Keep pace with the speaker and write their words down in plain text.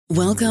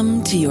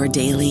Welcome to your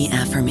daily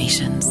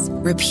affirmations.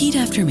 Repeat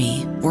after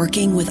me.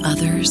 Working with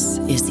others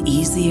is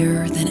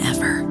easier than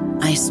ever.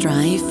 I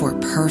strive for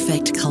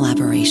perfect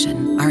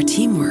collaboration. Our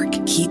teamwork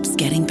keeps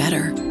getting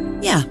better.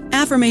 Yeah,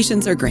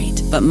 affirmations are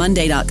great, but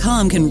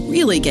Monday.com can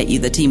really get you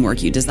the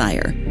teamwork you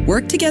desire.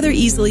 Work together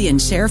easily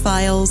and share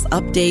files,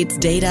 updates,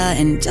 data,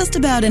 and just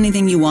about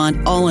anything you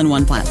want all in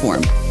one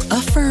platform.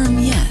 Affirm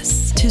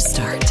yes to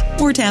start,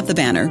 or tap the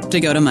banner to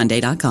go to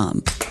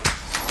Monday.com.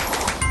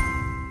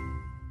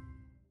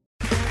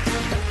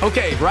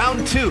 Okay,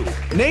 round two.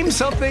 Name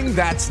something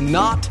that's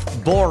not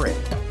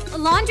boring. A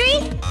laundry?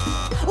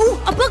 Ooh,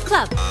 a book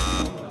club.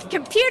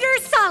 Computer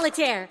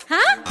solitaire,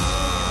 huh?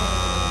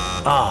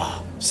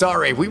 Ah,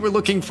 sorry, we were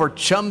looking for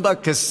Chumba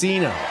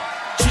Casino.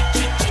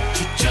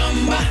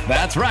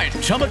 That's right,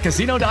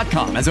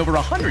 ChumbaCasino.com has over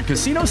 100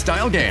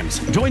 casino-style games.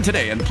 Join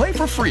today and play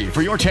for free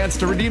for your chance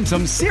to redeem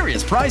some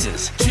serious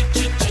prizes.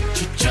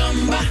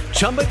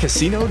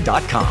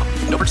 ChumbaCasino.com.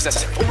 No purchase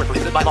necessary. Void where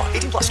prohibited by law.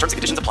 18+ terms and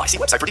conditions apply. See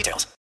website for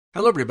details.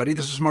 Hello, everybody.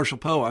 This is Marshall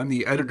Poe. I'm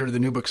the editor of the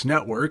New Books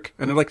Network,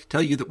 and I'd like to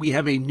tell you that we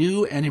have a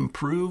new and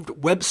improved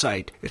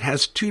website. It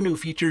has two new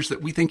features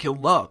that we think you'll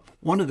love.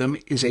 One of them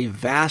is a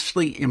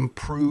vastly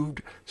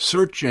improved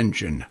search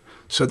engine,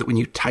 so that when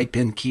you type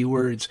in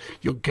keywords,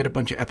 you'll get a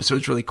bunch of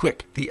episodes really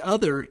quick. The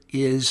other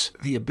is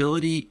the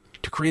ability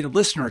to create a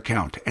listener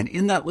account. And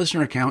in that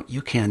listener account,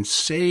 you can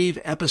save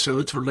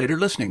episodes for later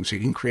listening. So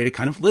you can create a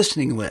kind of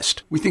listening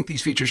list. We think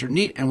these features are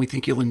neat, and we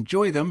think you'll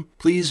enjoy them.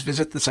 Please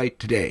visit the site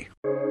today.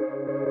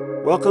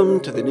 Welcome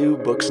to the New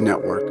Books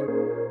Network.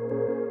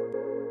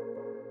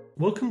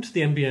 Welcome to the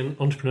NBN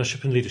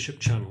Entrepreneurship and Leadership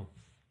channel.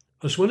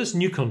 As well as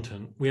new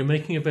content, we are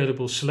making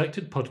available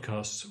selected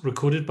podcasts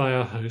recorded by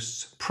our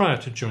hosts prior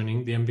to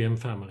joining the NBN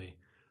family.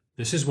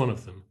 This is one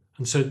of them,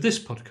 and so this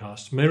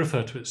podcast may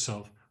refer to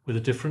itself with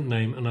a different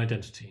name and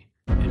identity.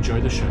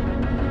 Enjoy the show.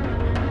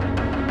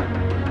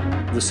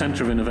 The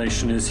centre of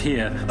innovation is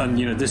here, and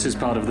this is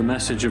part of the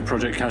message of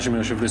Project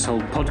Kazimierz, of this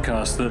whole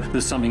podcast, that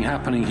there's something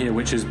happening here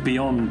which is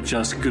beyond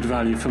just good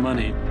value for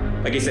money.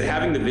 Like I said,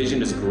 having the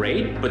vision is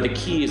great, but the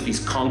key is these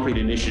concrete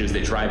initiatives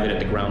that drive it at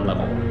the ground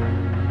level.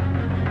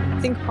 I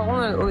think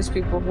Poland always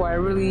people who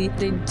are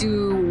they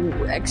do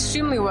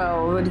extremely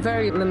well with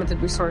very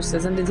limited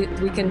resources, and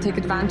we can take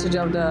advantage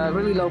of the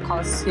really low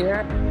costs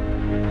here.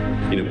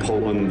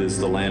 Poland is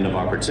the land of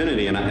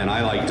opportunity, and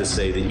I like to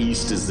say the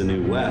East is the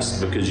new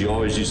West, because you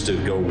always used to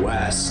go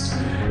west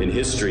in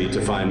history to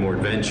find more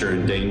adventure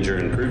and danger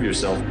and prove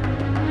yourself.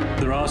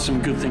 There are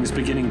some good things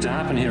beginning to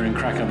happen here in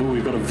Krakow, but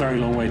we've got a very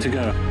long way to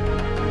go.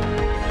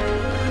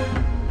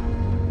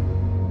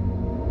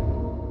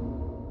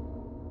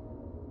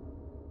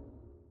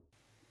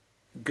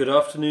 Good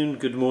afternoon,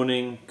 good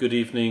morning, good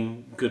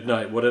evening, good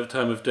night, whatever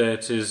time of day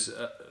it is,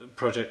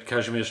 Project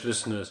Kazimierz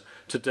listeners.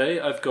 Today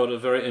I've got a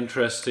very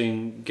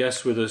interesting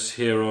guest with us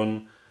here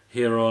on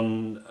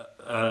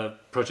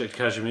Project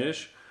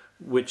Kazimierz,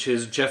 which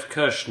is Jeff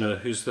Kirschner,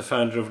 who's the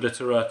founder of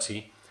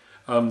Literati.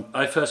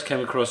 I first came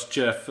across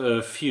Jeff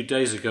a few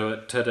days ago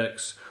at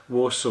TEDx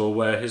Warsaw,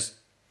 where his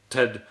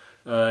TED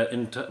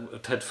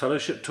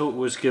Fellowship talk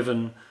was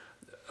given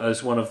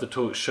as one of the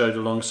talks showed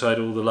alongside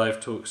all the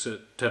live talks at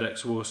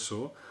TEDx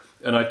Warsaw.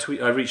 And I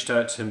reached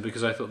out to him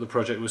because I thought the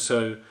project was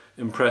so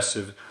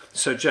impressive.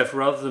 So Jeff,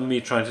 rather than me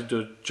trying to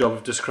do a job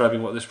of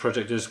describing what this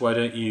project is, why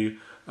don't you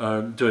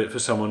do it for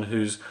someone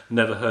who's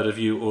never heard of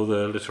you or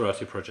the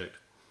Literati project?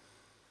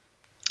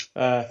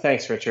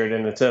 Thanks, Richard,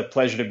 and it's a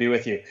pleasure to be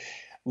with you.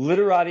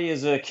 Literati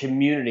is a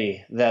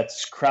community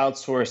that's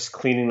crowdsourced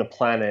cleaning the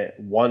planet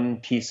one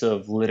piece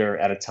of litter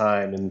at a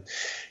time, and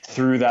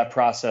through that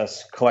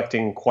process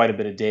collecting quite a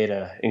bit of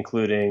data,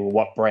 including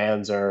what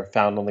brands are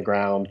found on the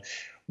ground,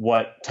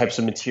 what types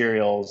of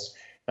materials.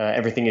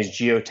 Everything is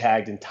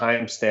geotagged and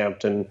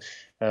time-stamped, and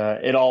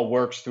it all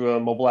works through a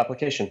mobile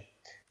application.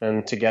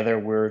 And together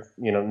we're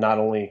not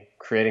only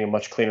creating a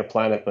much cleaner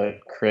planet,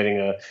 but creating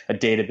a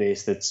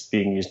database that's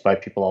being used by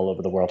people all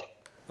over the world.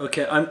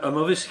 Okay, I'm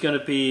obviously going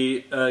to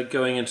be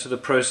going into the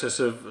process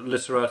of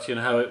Literati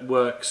and how it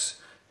works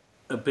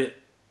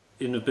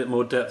in a bit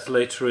more depth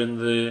later in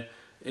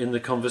the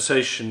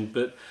conversation.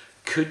 But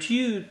could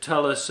you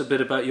tell us a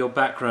bit about your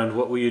background?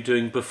 What were you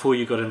doing before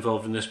you got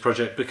involved in this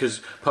project? Because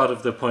part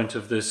of the point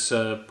of this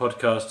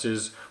podcast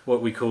is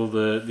what we call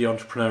the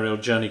entrepreneurial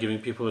journey, giving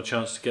people a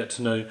chance to get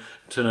to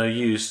know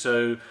you.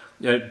 So,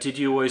 did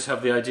you always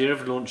have the idea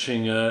of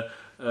launching a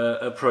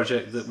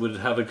project that would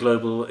have a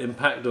global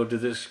impact, or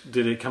did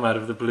it come out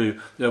of the blue?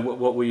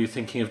 What were you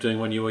thinking of doing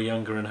when you were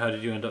younger, and how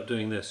did you end up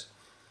doing this?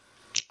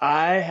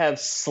 I have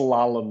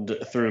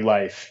slalomed through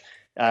life.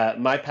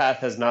 My path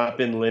has not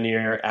been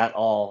linear at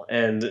all,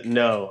 and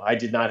no, I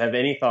did not have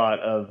any thought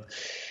of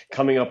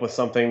coming up with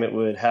something that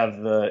would have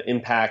the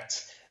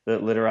impact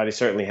that Literati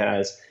certainly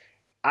has.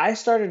 I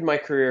started my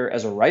career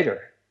as a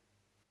writer,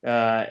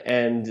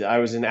 and I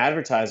was in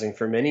advertising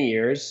for many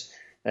years,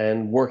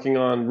 and working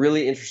on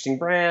really interesting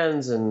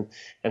brands and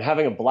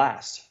having a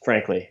blast,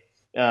 frankly.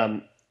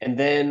 And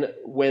then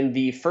when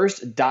the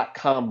first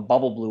 .com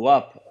bubble blew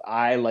up,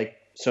 I, like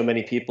so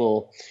many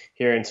people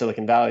here in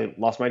Silicon Valley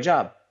lost my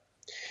job.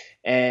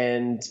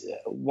 And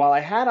while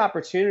I had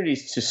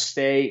opportunities to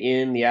stay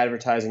in the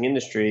advertising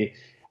industry,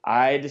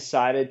 I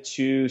decided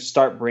to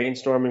start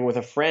brainstorming with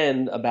a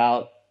friend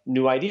about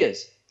new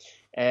ideas.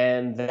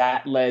 And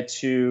that led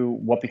to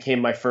what became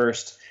my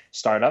first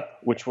startup,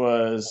 which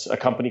was a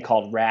company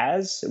called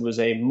Raz. It was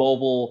a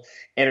mobile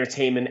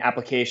entertainment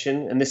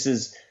application. And this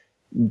is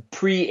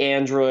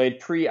pre-Android,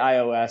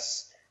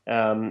 pre-iOS.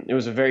 It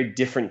was a very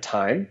different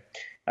time.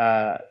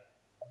 I've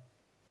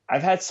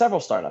had several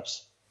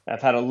startups.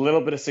 I've had a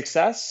little bit of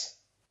success,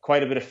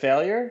 quite a bit of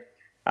failure.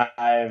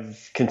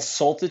 I've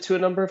consulted to a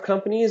number of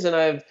companies, and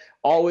I've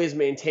always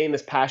maintained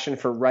this passion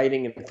for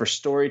writing and for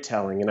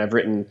storytelling. And I've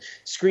written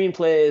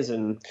screenplays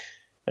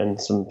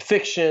and some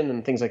fiction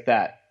and things like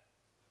that.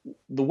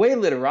 The way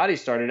Literati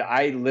started,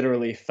 I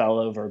literally fell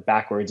over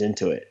backwards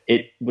into it.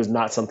 It was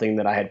not something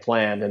that I had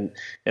planned, and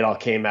it all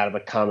came out of a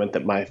comment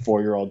that my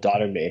 4-year-old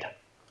daughter made.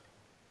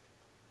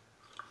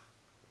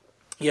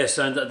 Yes,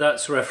 and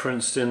that's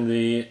referenced in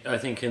the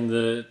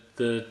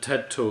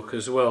TED Talk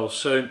as well.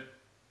 So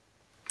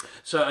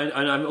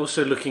I'm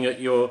also looking at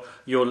your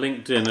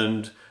LinkedIn,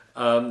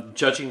 and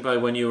judging by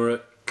when you were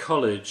at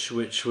college,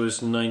 which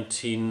was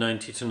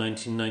 1990 to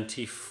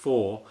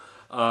 1994,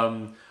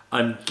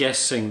 I'm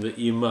guessing that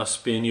you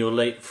must be in your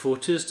late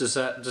 40s. Does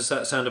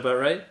that sound about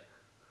right?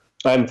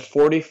 I'm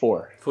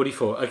 44.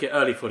 44. Okay,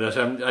 early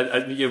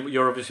 40s.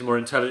 You're obviously more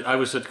intelligent. I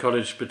was at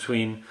college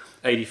between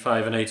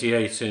 85 and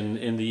 88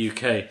 in the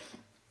UK,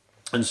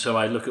 and so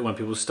I look at when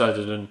people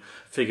started and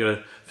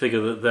figure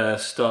that their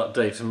start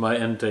date and my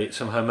end date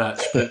somehow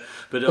match.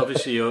 But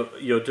obviously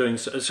you're doing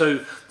so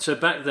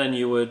back then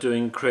you were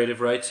doing creative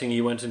writing.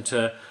 You went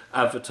into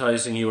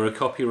advertising. You were a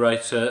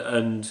copywriter,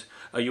 and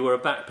you were a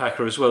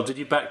backpacker as well. Did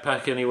you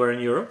backpack anywhere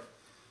in Europe?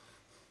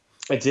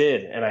 I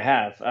did, and I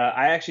have.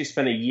 I actually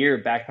spent a year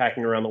backpacking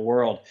around the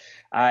world.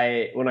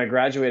 When I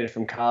graduated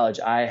from college,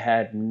 I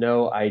had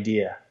no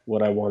idea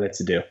what I wanted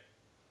to do.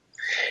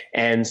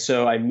 And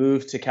so I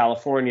moved to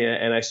California,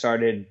 and I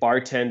started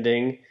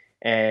bartending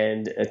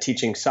and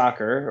teaching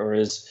soccer, or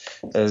as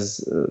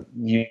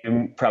you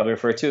probably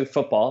refer to,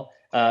 football,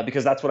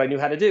 because that's what I knew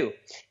how to do.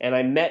 And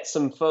I met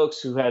some folks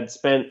who had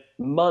spent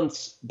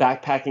months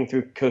backpacking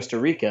through Costa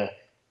Rica,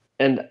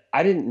 and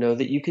I didn't know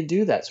that you could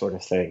do that sort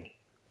of thing.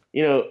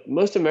 You know,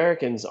 most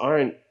Americans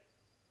we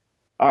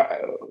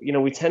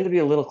tend to be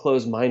a little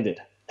closed-minded.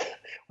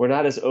 We're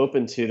not as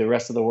open to the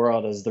rest of the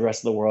world as the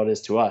rest of the world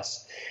is to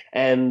us.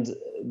 And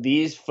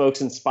these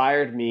folks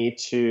inspired me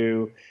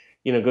to,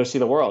 go see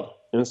the world.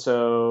 And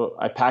so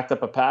I packed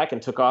up a pack and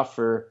took off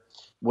for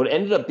what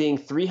ended up being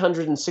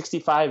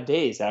 365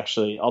 days,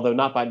 actually, although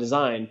not by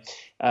design.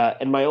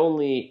 And my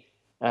only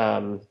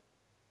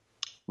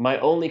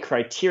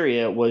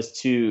criteria was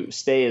to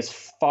stay as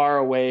far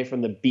away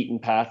from the beaten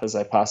path as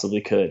I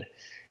possibly could.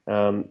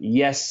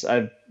 Yes,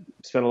 I've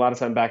spent a lot of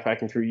time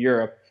backpacking through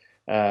Europe,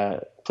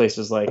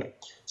 places like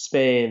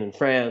Spain and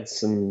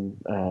France and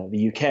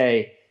the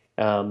UK.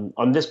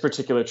 On this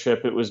particular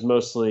trip, it was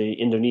mostly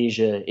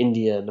Indonesia,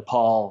 India,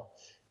 Nepal,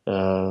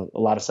 a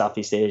lot of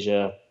Southeast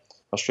Asia,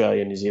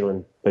 Australia, New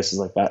Zealand, places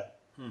like that.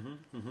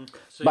 Mm-hmm, mm-hmm.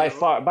 So by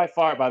far,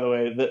 by the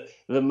way,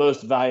 the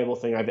most valuable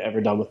thing I've ever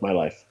done with my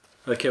life.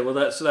 Okay, well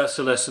that's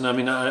a lesson. I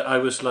mean, I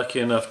was lucky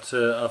enough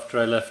to, after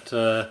I left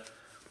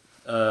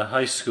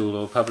high school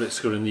or public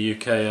school in the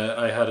UK,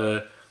 I had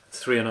a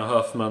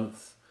 3.5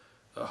 month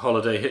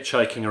holiday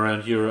hitchhiking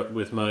around Europe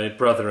with my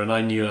brother, and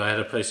I knew I had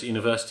a place at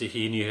university.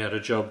 He knew he had a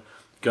job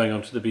going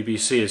on to the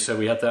BBC, so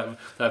we had that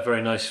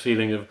very nice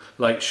feeling of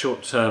like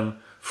short-term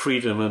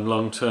freedom and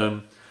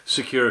long-term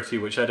security,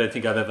 which I don't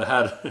think I've ever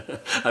had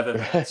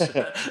ever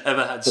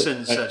had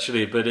since,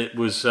 actually. But it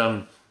was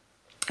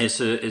it's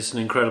an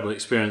incredible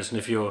experience, and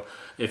if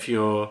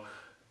you're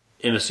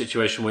in a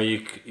situation where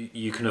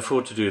you can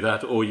afford to do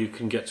that, or you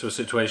can get to a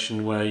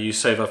situation where you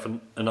save up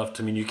enough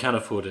to mean you can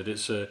afford it,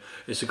 it's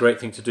a great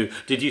thing to do.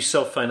 Did you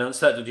self-finance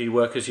that? Did you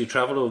work as you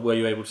travel, or were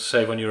you able to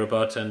save when you were a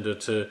bartender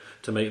to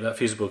make that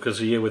feasible? Because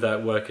a year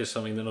without work is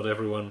something that not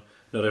everyone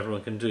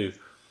can do.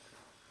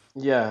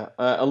 Yeah,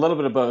 a little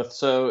bit of both.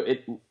 So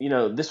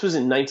this was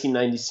in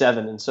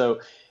 1997, and so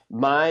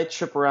my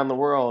trip around the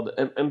world,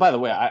 and by the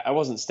way, I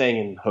wasn't staying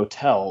in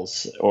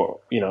hotels, or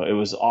it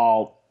was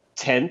all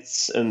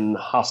tents and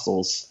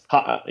hostels.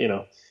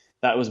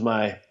 That was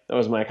my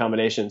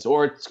accommodations,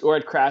 or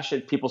I'd crash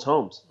at people's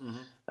homes.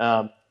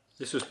 Mm-hmm.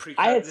 This was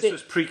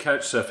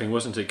pre-couch surfing,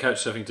 wasn't it?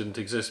 Couch surfing didn't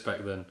exist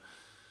back then.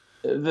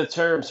 The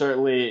term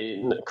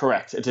certainly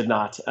correct. It did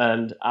not,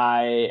 and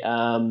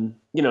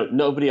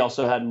nobody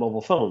also had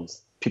mobile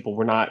phones. People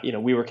were not.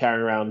 We were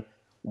carrying around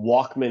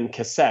Walkman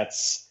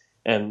cassettes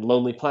and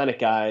Lonely Planet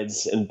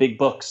guides and big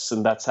books,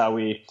 and that's how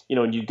we.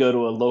 And you'd go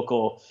to a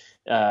local.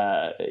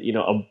 A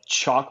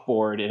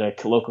chalkboard in a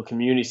local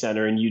community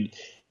center, and you'd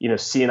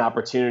see an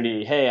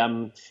opportunity. Hey,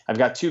 I've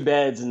got 2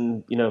 beds,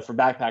 and for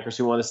backpackers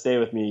who want to stay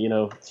with me,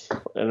 and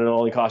it'll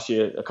only cost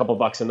you a couple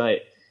bucks a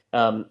night.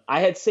 I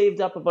had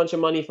saved up a bunch of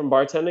money from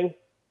bartending,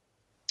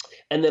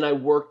 and then I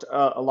worked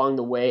along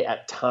the way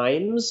at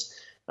Times,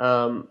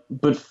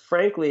 But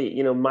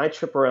frankly, my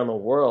trip around the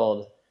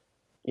world,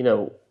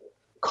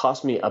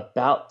 cost me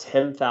about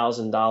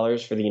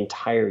 $10,000 for the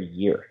entire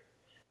year.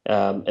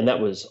 And that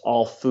was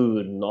all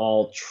food and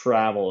all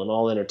travel and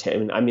all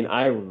entertainment. I mean,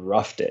 I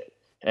roughed it,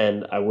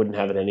 and I wouldn't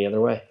have it any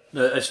other way.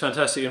 No, it's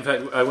fantastic. In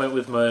fact, I went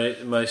with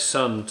my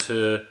son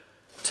to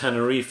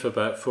Tenerife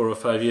about 4 or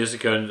 5 years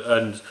ago,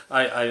 and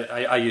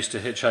I used to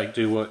hitchhike,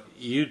 do what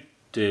you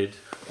did,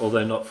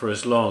 although not for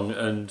as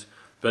long.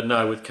 But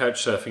now with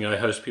couchsurfing, I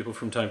host people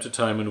from time to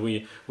time, and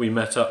we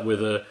met up with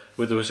there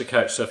was a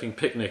couchsurfing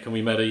picnic, and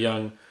we met a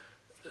young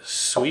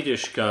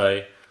Swedish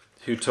guy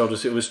who told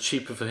us it was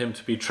cheaper for him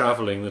to be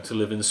travelling than to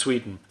live in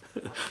Sweden.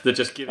 They're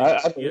just giving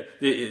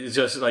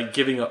just like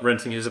giving up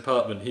renting his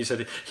apartment. He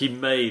said he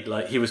made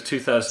he was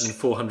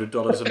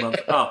 $2,400 a month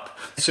up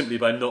simply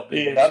by not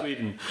being in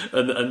Sweden,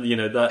 and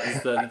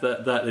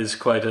that is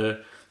quite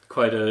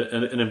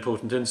an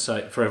important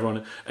insight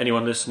for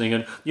anyone listening.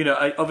 And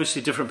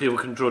obviously different people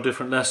can draw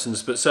different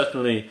lessons, but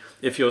certainly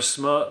if you're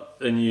smart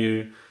and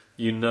you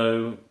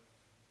know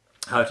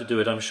how to do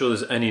it, I'm sure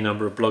there's any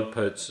number of blog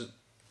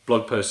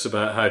posts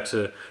about how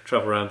to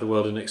travel around the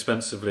world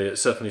inexpensively.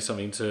 It's certainly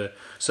something to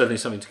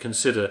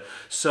consider.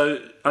 So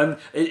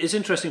it's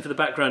interesting for the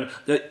background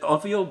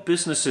of your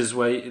businesses,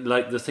 where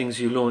like the things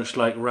you launched,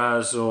 like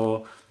Raz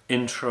or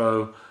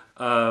Intro.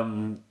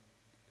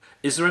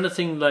 Is there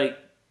anything like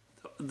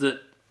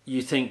that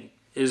you think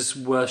is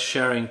worth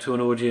sharing to an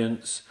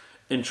audience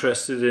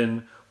interested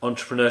in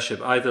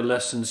entrepreneurship, either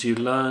lessons you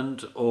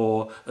learned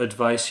or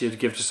advice you'd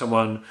give to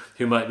someone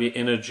who might be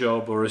in a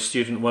job or a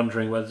student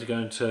wondering whether to go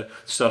into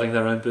starting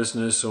their own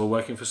business or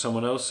working for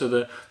someone else?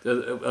 So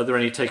are there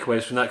any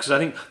takeaways from that? Because I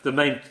think the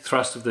main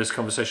thrust of this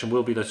conversation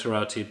will be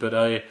literati, but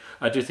I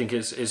do think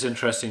it's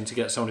interesting to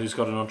get someone who's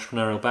got an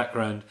entrepreneurial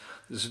background,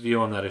 this view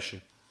on that issue.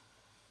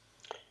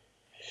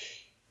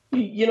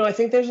 I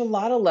think there's a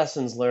lot of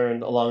lessons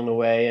learned along the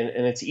way,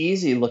 and it's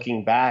easy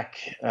looking back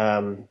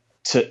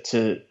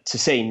to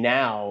say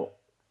now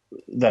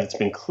that it's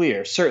been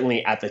clear.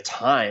 Certainly at the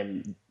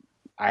time,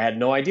 I had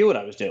no idea what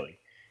I was doing.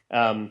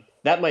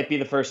 That might be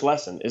the first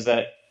lesson, is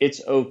that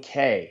it's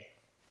okay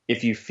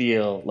if you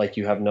feel like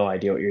you have no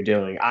idea what you're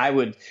doing. I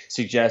would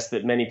suggest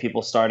that many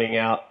people starting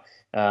out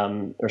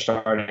or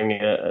starting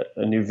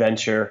a new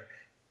venture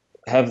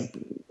are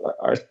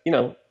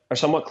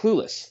somewhat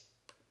clueless.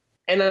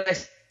 And I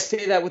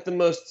say that with the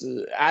most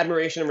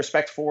admiration and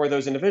respect for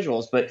those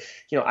individuals. But,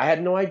 I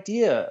had no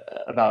idea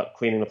about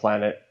cleaning the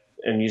planet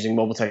and using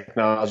mobile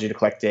technology to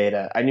collect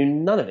data. I knew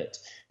none of it.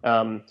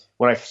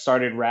 When I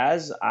started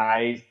Raz,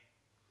 I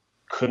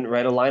couldn't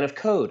write a line of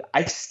code.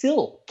 I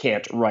still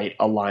can't write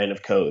a line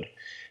of code.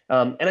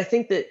 And I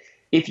think that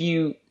if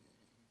you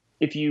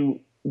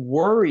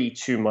worry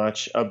too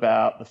much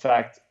about the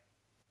fact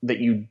that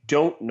you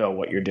don't know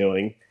what you're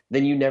doing,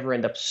 then you never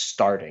end up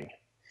starting.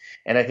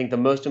 And I think the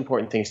most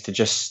important thing is to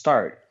just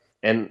start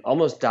and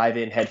almost dive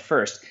in head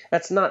first.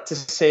 That's not to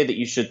say that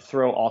you should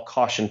throw all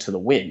caution to the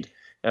wind.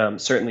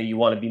 Certainly you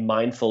want to be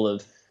mindful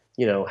of,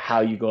 how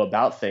you go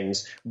about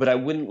things, but I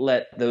wouldn't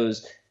let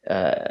those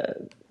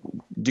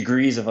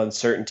degrees of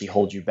uncertainty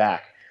hold you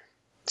back.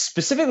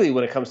 Specifically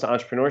when it comes to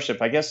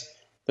entrepreneurship, I guess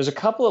there's a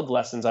couple of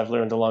lessons I've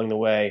learned along the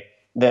way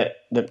that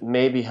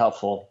may be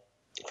helpful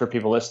for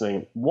people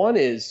listening. One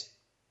is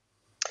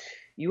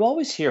you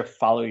always hear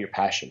follow your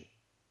passion.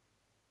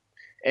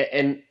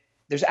 And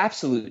there's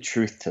absolute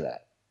truth to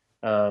that.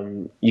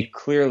 You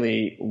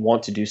clearly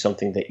want to do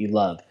something that you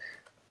love.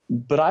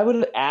 But I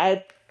would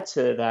add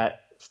to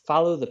that,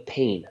 follow the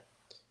pain.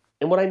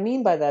 And what I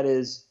mean by that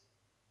is,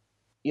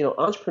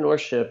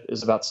 entrepreneurship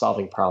is about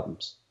solving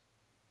problems.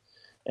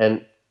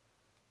 And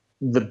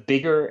the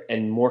bigger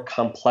and more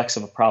complex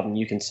of a problem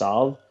you can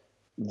solve,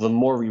 the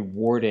more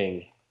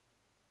rewarding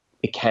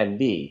it can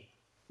be,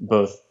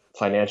 both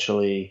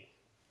financially,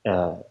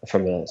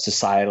 from a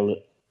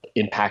societal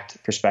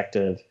impact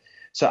perspective.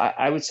 So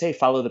I would say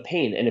follow the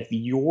pain. And if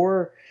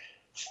you're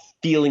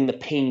feeling the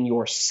pain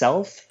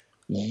yourself,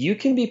 you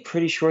can be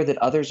pretty sure that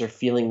others are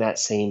feeling that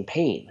same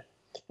pain.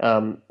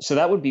 So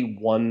that would be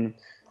one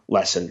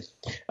lesson.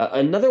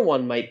 Another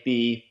one might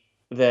be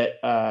that,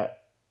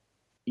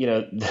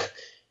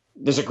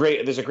 there's a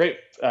great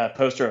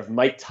poster of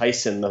Mike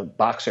Tyson, the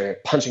boxer,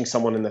 punching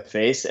someone in the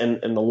face.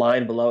 And the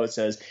line below it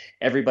says,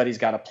 everybody's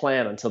got a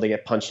plan until they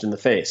get punched in the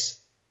face.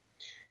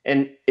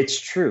 And it's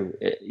true.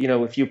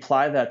 If you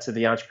apply that to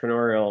the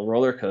entrepreneurial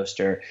roller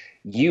coaster,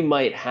 you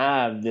might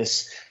have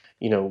this,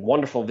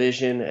 wonderful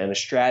vision and a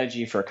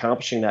strategy for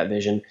accomplishing that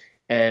vision.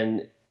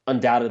 And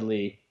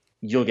undoubtedly,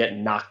 you'll get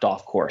knocked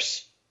off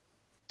course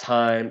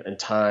time and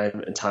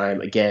time and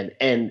time again.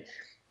 And,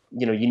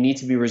 you need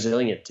to be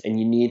resilient, and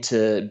you need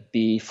to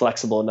be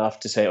flexible enough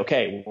to say,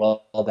 okay,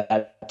 well,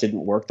 that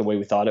didn't work the way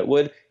we thought it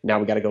would. Now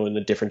we got to go in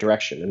a different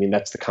direction. I mean,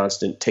 that's the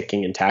constant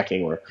ticking and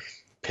tacking, or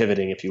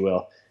pivoting, if you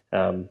will.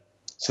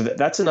 So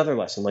that's another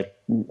lesson, like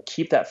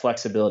keep that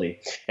flexibility.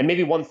 And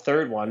maybe one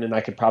third one, and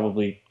I could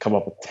probably come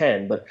up with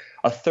 10, but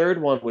a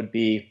third one would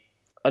be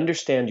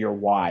understand your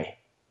why.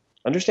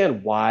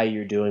 understand why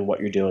you're doing what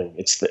you're doing.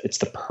 It's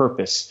the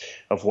purpose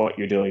of what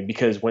you're doing,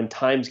 because when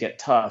times get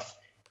tough,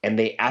 and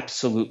they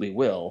absolutely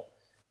will,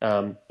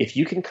 if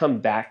you can come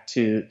back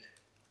to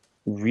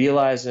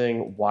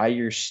realizing why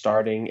you're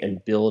starting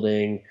and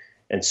building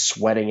and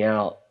sweating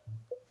out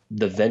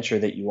the venture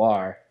that you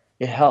are,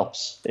 it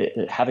helps.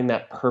 Having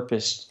that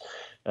purpose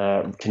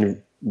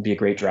can be a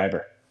great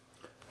driver.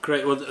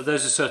 Great. Well,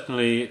 those are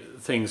certainly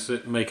things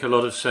that make a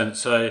lot of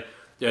sense. The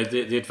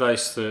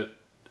advice that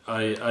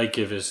I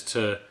give is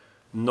to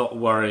not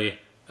worry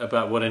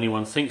about what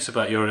anyone thinks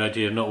about your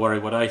idea, not worry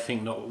what I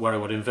think, not worry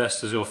what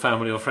investors or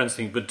family or friends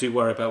think, but do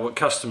worry about what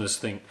customers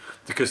think,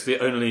 because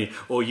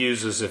or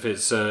users, if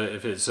it's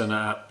an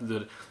app,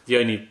 that the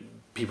only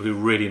people who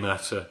really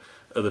matter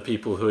are the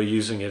people who are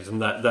using it, and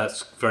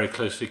that's very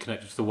closely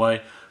connected to the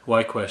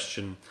why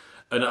question.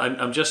 And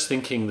I'm just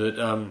thinking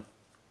that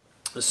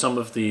some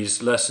of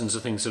these lessons are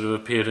things that have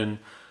appeared in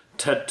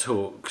TED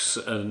Talks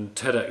and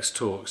TEDx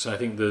Talks. I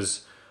think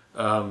there's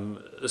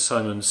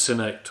Simon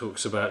Sinek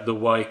talks about the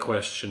why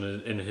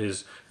question in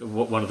his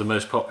one of the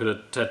most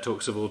popular TED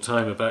Talks of all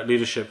time about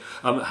leadership.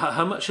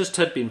 How much has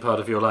TED been part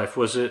of your life?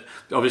 Was it,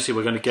 obviously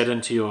we're going to get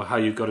into how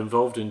you got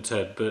involved in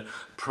TED, but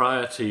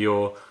prior to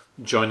your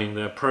joining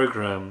their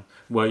program,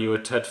 were you a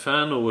TED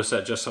fan, or was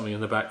that just something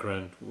in the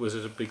background? Was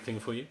it a big thing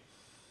for you?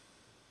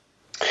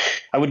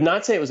 I would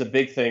not say it was a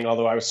big thing,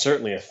 although I was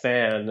certainly a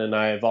fan, and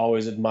I've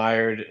always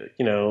admired,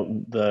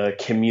 the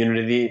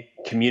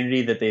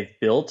community that they've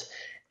built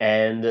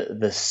and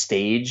the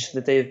stage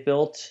that they've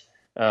built.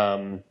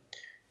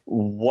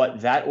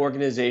 What that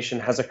organization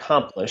has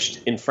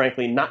accomplished in,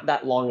 frankly, not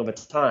that long of a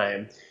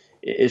time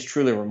is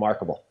truly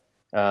remarkable.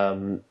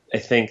 I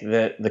think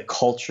that the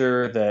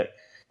culture that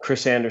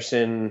Chris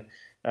Anderson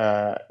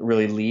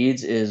really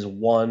leads is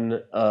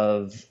one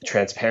of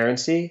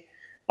transparency,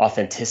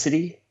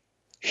 authenticity,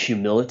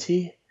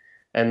 humility,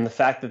 and the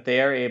fact that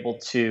they are able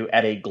to,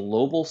 at a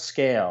global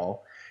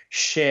scale,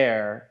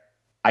 share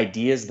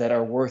ideas that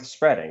are worth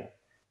spreading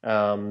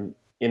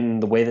in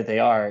the way that they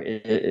are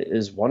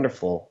is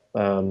wonderful.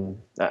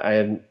 I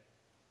am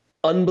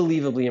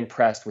unbelievably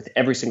impressed with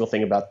every single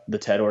thing about the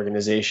TED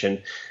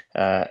organization,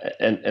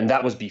 and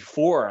that was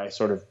before I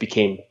sort of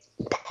became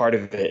part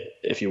of it,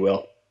 if you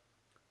will.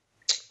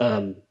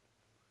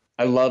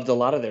 I loved a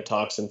lot of their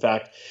talks. In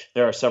fact,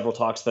 there are several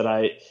talks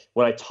that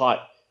when I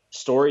taught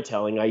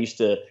storytelling, I used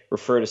to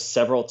refer to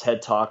several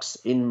TED Talks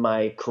in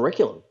my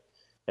curriculum,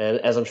 and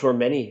as I'm sure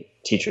many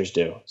teachers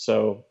do.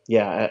 So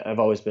yeah, I've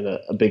always been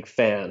a big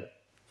fan.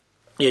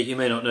 Yeah, you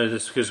may not know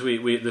this because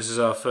this is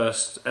our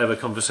first ever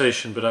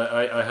conversation, but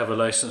I have a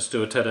license to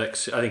do a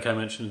TEDx. I think I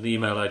mentioned in the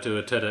email I do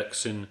a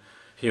TEDx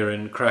here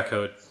in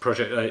Krakow, a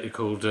project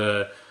called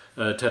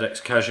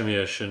TEDx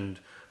Kazimierz, and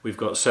we've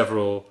got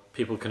several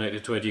people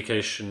connected to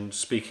education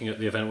speaking at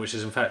the event, which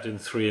is in fact in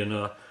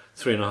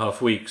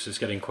 3.5 weeks. It's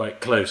getting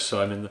quite close,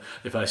 so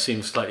if I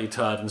seem slightly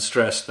tired and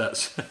stressed,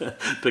 that's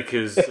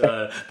because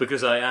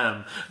I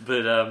am.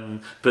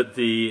 But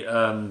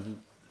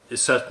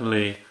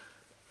certainly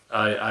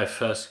I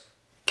first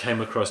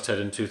came across TED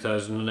in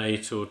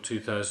 2008 or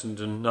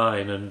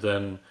 2009, and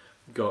then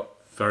got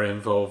very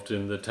involved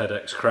in the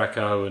TEDx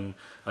Krakow, and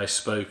I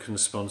spoke and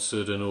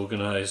sponsored and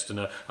organised,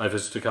 and I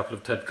visited a couple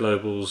of TED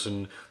Globals,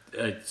 and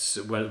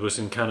it was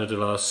in Canada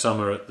last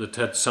summer at the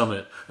TED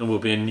Summit, and we'll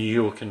be in New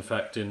York, in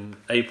fact, in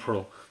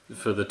April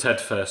for the TED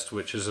Fest,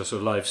 which is a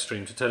sort of live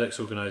stream to TEDx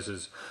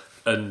organisers.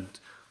 And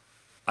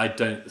I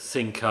don't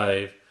think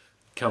I've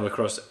come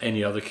across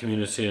any other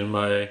community in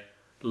my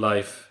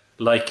life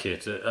like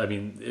it. I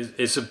mean,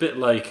 it's a bit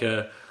like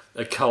a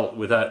cult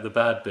without the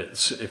bad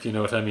bits, if you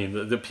know what I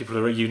mean. The people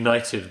are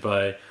united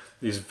by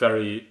these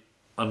very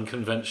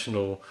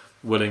unconventional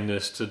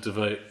willingness to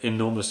devote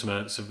enormous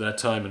amounts of their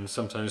time and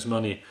sometimes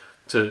money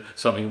to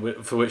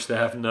something for which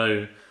there's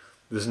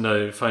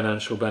no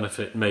financial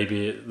benefit.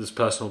 Maybe there's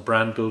personal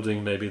brand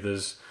building, maybe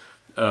there's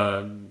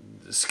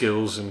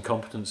skills and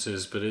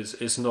competences, but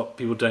it's not,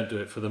 people don't do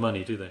it for the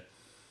money, do they?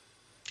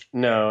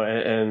 No,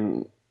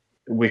 and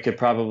we could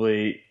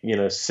probably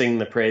sing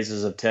the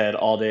praises of TED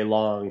all day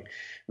long.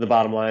 The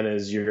bottom line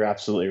is you're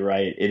absolutely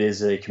right. It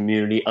is a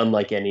community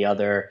unlike any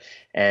other,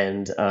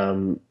 and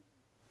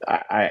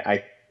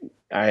I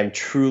am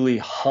truly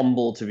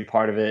humbled to be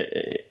part of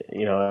it,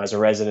 as a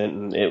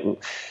resident. And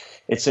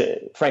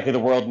frankly, the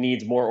world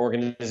needs more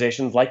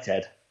organizations like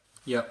TED.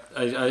 Yeah,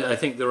 I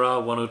think there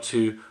are one or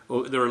two.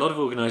 There are a lot of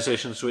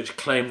organizations which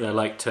claim they're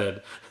like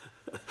TED,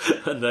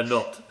 and they're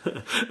not.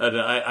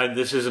 And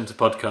this isn't a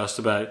podcast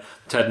about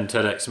TED and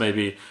TEDx.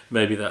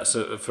 Maybe that's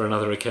for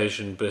another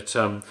occasion. But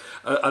so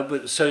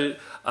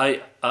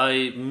I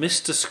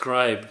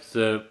misdescribed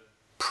the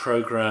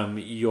program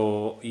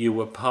you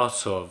were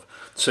part of.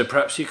 So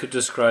perhaps you could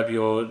describe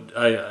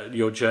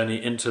your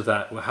journey into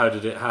that. How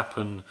did it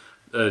happen?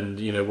 And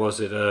was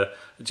it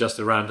just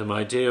a random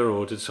idea,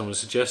 or did someone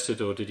suggest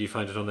it, or did you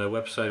find it on their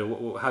website,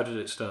 or how did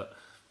it start?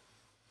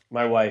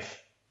 My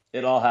wife.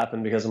 It all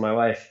happened because of my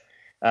wife.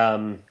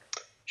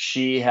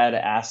 She had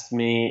asked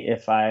me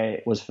if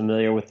I was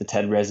familiar with the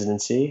TED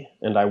residency,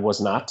 and I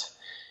was not.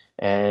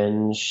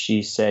 And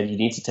she said, you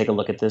need to take a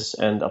look at this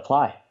and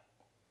apply.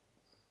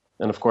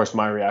 And of course,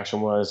 my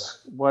reaction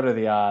was, what are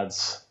the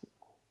odds?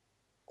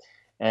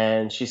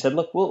 And she said,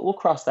 look, we'll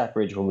cross that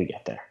bridge when we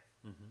get there.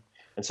 Mm-hmm.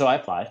 And so I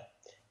applied,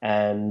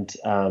 and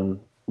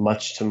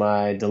much to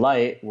my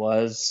delight,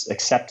 was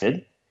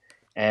accepted.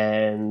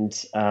 And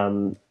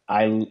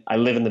I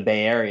live in the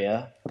Bay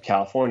Area of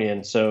California,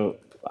 and so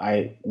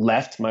I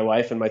left my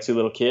wife and my 2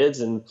 little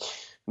kids and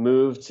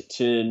moved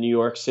to New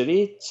York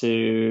City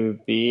to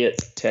be at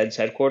TED's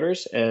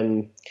headquarters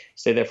and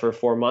stay there for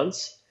 4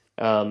 months.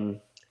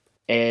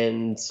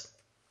 And,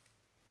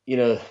 you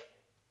know,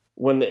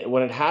 when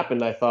it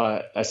happened,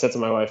 I said to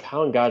my wife,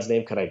 how in God's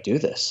name could I do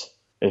this?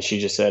 And she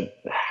just said,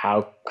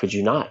 how could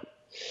you not?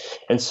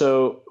 And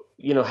so,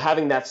 you know,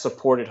 having that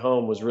support at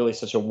home was really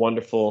such a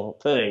wonderful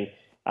thing.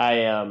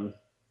 I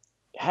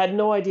had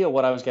no idea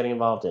what I was getting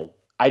involved in.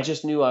 I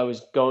just knew I was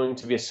going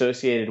to be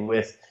associated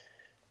with,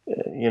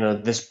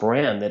 this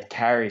brand that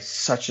carries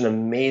such an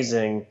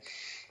amazing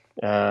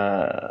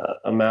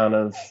amount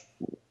of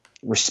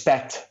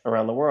respect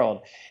around the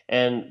world.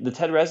 And the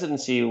TED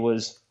residency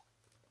was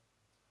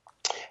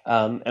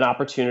an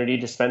opportunity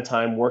to spend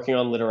time working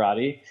on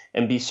Literati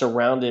and be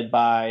surrounded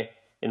by,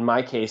 in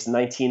my case,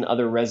 19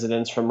 other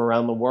residents from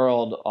around the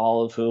world,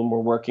 all of whom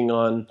were working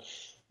on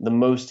the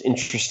most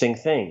interesting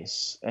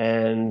things.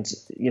 And,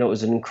 it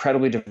was an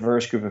incredibly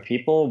diverse group of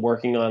people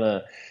working on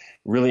a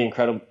really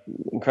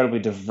incredibly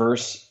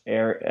diverse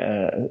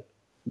areas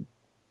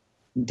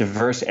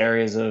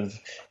of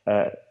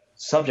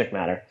subject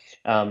matter.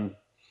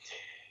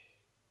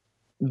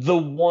 The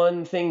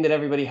one thing that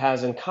everybody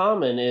has in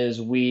common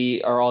is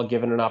we are all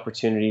given an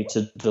opportunity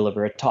to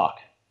deliver a talk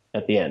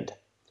at the end.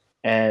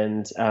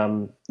 And,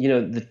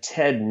 the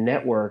TED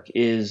network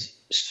is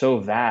so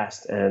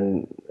vast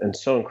and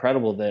so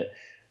incredible that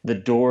the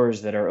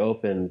doors that are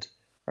opened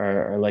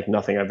are like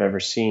nothing I've ever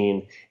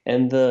seen.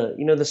 And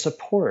the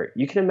support,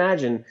 you can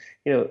imagine,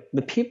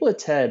 the people at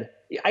TED,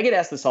 I get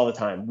asked this all the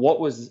time. What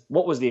was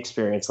the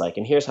experience like?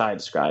 And here's how I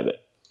describe it.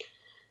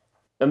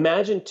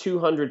 Imagine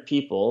 200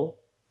 people.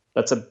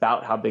 That's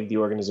about how big the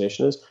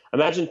organization is.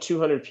 Imagine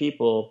 200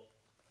 people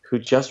who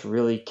just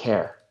really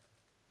care.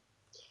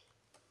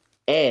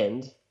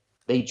 And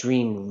they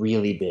dream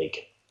really big.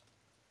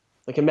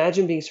 Like,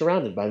 imagine being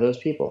surrounded by those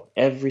people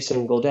every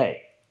single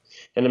day.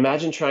 And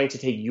imagine trying to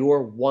take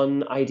your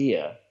one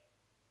idea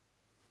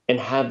and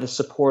have the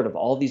support of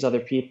all these other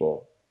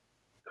people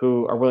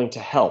who are willing to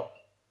help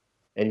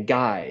and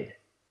guide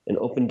and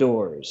open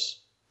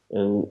doors.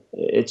 And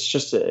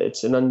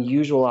it's an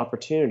unusual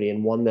opportunity,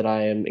 and one that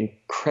I am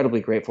incredibly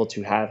grateful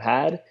to have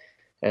had,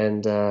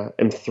 and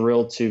am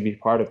thrilled to be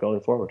part of going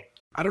forward.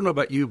 I don't know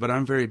about you, but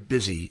I'm very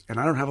busy and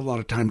I don't have a lot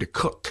of time to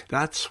cook.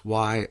 That's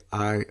why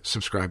I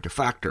subscribe to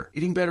Factor.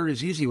 Eating better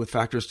is easy with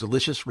Factor's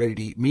delicious,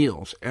 ready-to-eat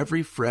meals.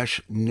 Every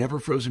fresh,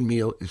 never frozen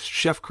meal is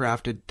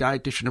chef-crafted,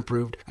 dietitian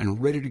approved,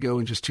 and ready to go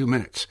in just 2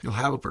 minutes. You'll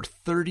have over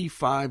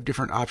 35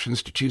 different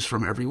options to choose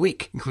from every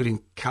week,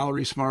 including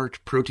Calorie Smart,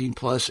 Protein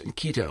Plus, and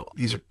Keto.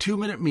 These are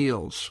 2-minute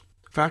meals.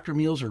 Factor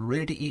meals are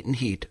ready to eat and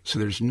heat, so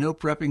there's no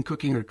prepping,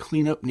 cooking, or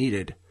cleanup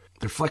needed.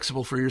 They're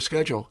flexible for your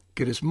schedule.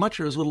 Get as much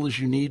or as little as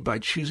you need by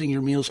choosing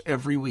your meals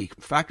every week.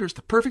 Factor is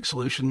the perfect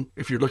solution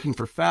if you're looking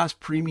for fast,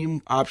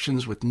 premium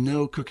options with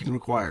no cooking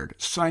required.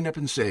 Sign up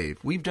and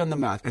save. We've done the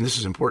math, and this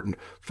is important.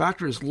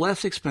 Factor is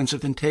less expensive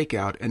than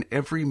takeout, and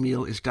every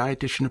meal is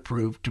dietitian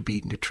approved to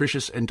be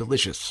nutritious and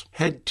delicious.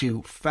 Head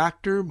to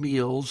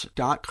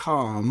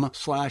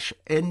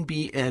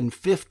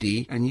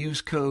factormeals.com/NBN50 and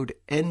use code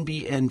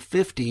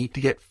NBN50 to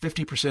get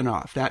 50%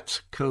 off.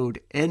 That's code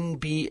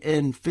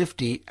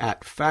NBN50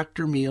 at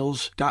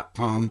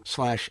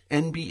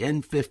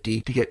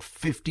factormeals.com/NBN50 to get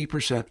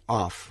 50%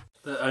 off.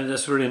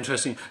 That's really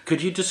interesting.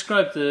 Could you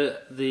describe the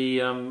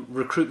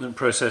recruitment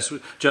process?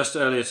 Just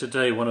earlier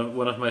today, one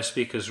of my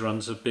speakers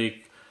runs a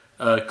big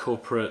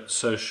corporate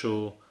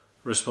social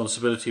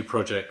responsibility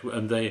project,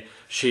 and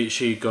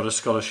she got a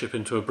scholarship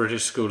into a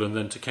British school and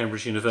then to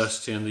Cambridge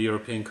University and the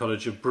European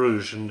College of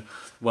Bruges. And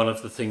one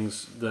of the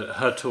things that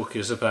her talk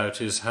is about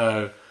is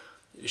how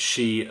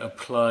she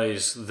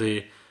applies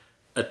the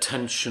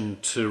attention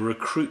to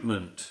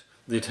recruitment,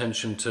 the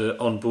attention to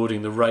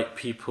onboarding the right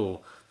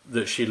people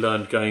that she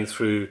learned going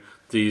through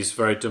these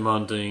very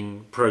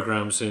demanding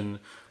programs in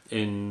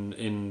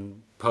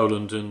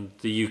Poland and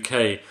the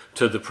UK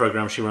to the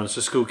program she runs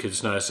for school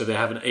kids now. So they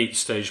have an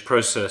 8-stage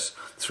process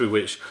through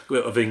which,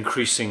 of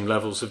increasing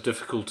levels of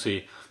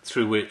difficulty,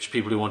 through which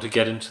people who want to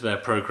get into their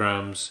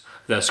programs,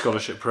 their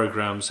scholarship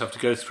programs, have to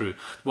go through.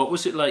 What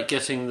was it like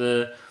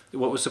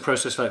what was the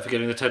process like for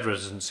getting the TED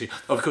residency?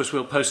 Of course,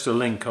 we'll post a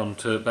link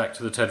back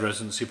to the TED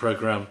residency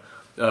program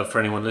for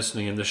anyone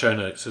listening in the show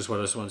notes, as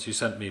well as the ones you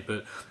sent me.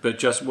 But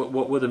just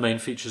what were the main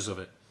features of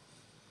it?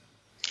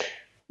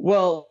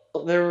 Well,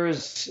 there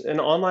was an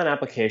online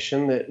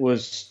application that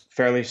was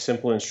fairly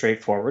simple and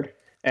straightforward,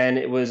 and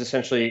it was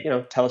essentially,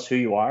 tell us who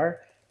you are,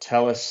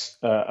 tell us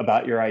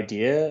about your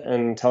idea,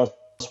 and tell us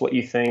what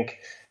you think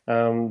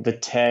the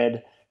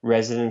TED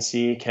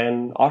residency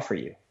can offer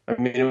you.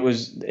 I mean, it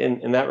was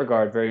in that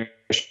regard very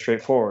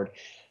straightforward.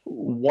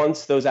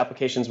 Once those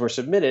applications were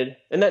submitted,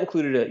 and that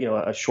included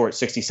a short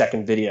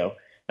 60-second video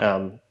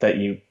that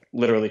you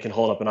literally can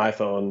hold up an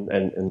iPhone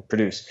and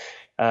produce.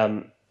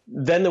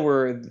 Then there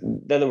were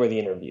the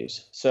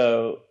interviews.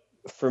 So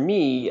for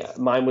me,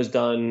 mine was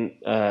done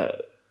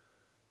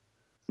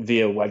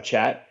via web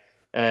chat,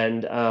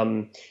 and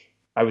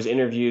I was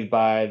interviewed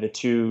by the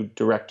two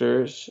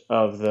directors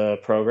of the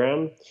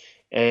program,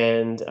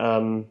 and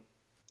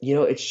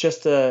it's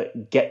just a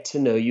get to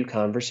know you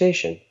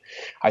conversation.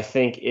 I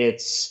think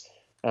it's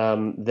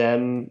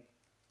them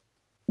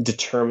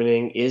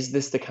determining, is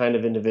this the kind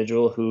of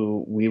individual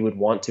who we would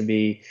want to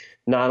be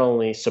not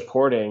only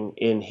supporting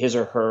in his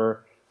or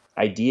her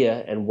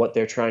idea and what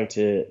they're trying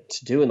to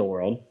do in the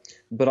world,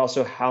 but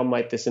also how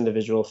might this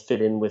individual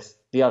fit in with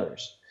the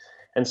others.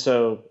 And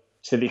so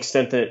to the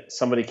extent that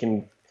somebody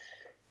can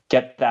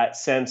get that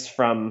sense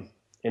from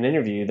an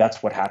interview,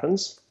 that's what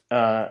happens.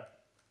 And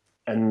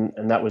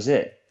that was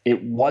it.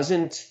 It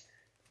wasn't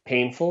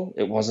painful.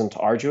 It wasn't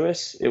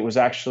arduous. It was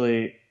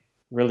actually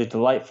really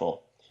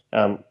delightful.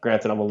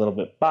 Granted, I'm a little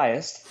bit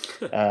biased,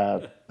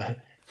 but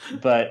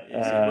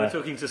we're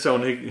talking to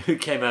someone who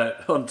came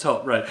out on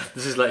top, right?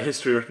 This is like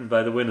history written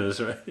by the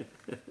winners, right?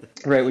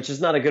 Right, which is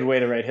not a good way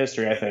to write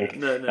history, I think,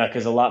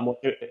 because a lot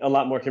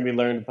more can be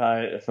learned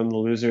from the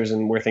losers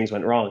and where things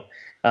went wrong.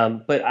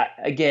 But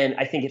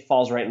I think it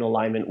falls right in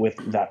alignment with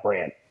that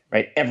brand,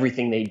 right?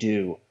 Everything they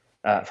do,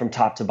 from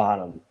top to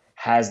bottom,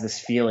 has this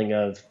feeling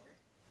of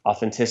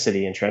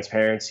authenticity and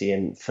transparency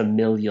and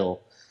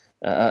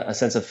a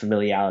sense of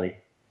familiarity.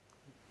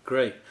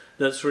 Great.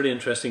 That's really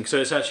interesting. So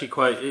it's actually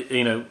quite,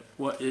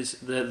 what is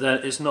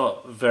that? It's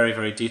not very,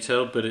 very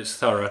detailed, but it's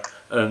thorough,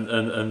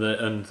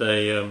 and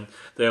they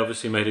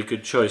obviously made a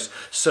good choice.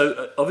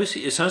 So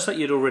obviously, it sounds like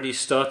you'd already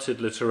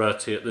started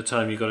Literati at the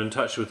time you got in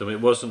touch with them.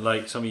 It wasn't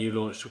like something you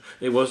launched.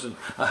 It wasn't.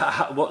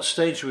 What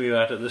stage were you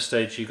at the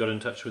stage you got in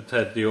touch with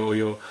Ted or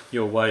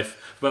your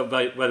wife? But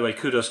by the way,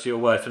 kudos to your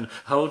wife. And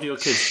how old are your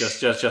kids?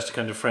 Just to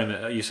kind of frame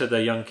it. You said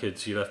they're young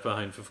kids you left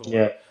behind for 4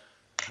 years.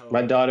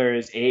 My daughter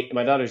is 8.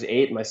 My daughter's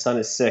 8. My son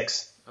is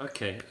 6.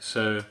 Okay,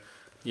 so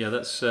yeah,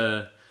 that's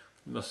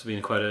must have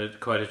been quite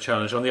a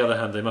challenge. On the other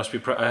hand, they must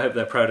be. I hope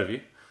they're proud of you.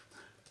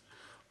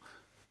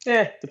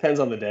 Depends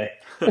on the day.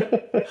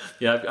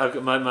 Yeah, I've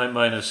got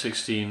mine are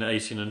 16,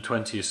 18, and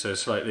 20, so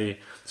slightly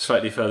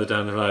further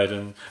down the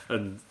line,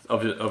 and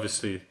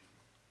obviously,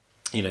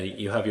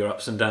 you have your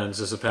ups and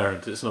downs as a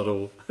parent. It's not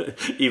all,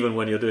 even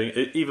when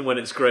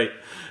it's great,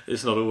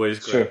 it's not always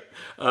great. Sure.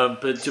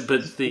 But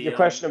the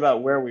question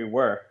about where we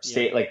were,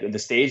 like the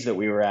stage that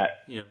we were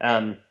at.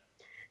 Yeah.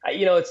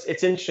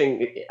 It's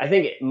interesting. I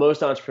think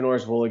most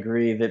entrepreneurs will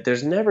agree that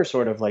there's never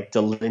sort of like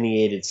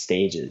delineated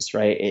stages,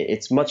 right?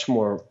 It's much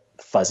more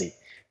fuzzy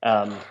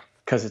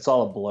because it's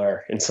all a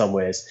blur in some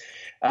ways.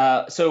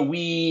 So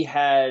we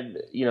had,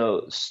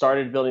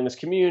 started building this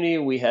community.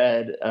 We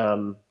had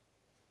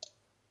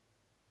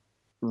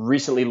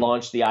recently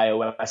launched the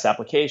iOS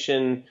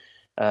application.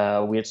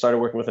 We had started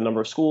working with a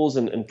number of schools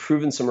and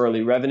proven some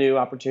early revenue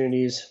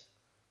opportunities.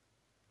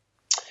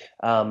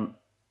 But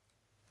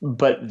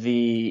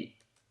the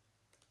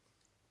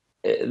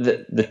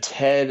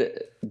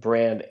TED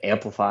brand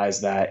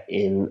amplifies that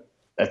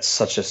at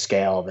such a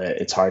scale that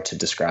it's hard to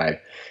describe.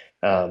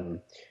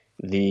 Once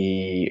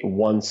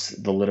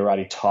the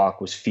Literati talk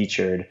was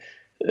featured,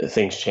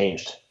 things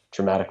changed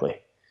dramatically.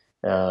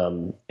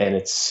 And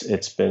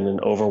it's been an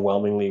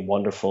overwhelmingly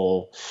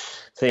wonderful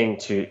thing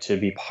to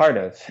be part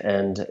of.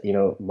 And,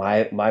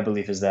 my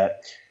belief is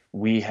that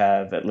we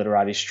have at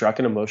Literati struck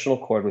an emotional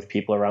chord with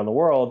people around the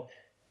world,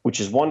 which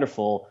is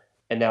wonderful.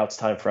 And now it's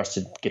time for us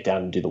to get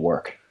down and do the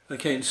work.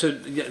 Okay, so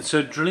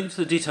drilling into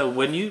the detail,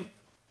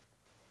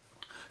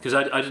 because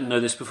I didn't know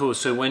this before,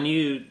 so when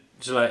you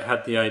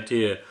had the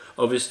idea,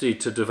 obviously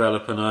to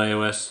develop an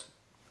iOS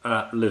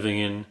app living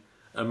in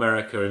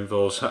America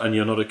involves, and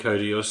you're not a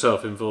coder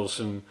yourself, involves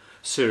some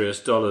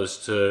serious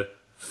dollars to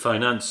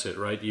finance it,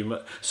 right?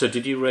 So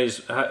did you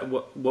raise,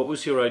 what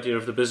was your idea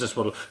of the business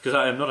model? Because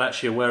I am not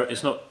actually aware,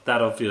 it's not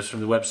that obvious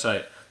from the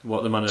website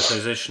what the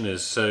monetization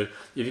is. So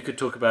if you could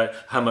talk about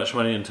how much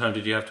money and time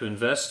did you have to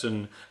invest,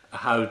 and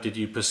how did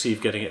you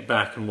perceive getting it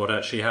back, and what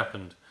actually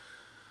happened?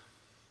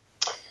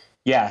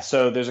 Yeah,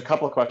 so there's a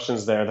couple of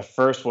questions there. The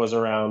first was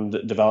around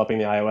developing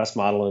the iOS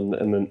model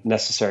and the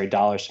necessary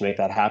dollars to make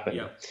that happen.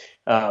 Yeah.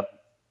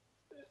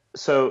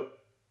 So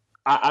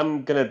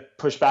I'm going to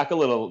push back a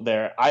little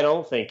there. I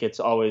don't think it's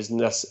always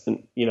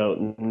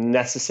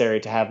necessary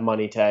to have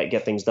money to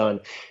get things done.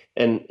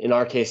 And in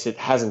our case, it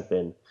hasn't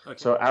been. Okay.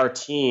 So our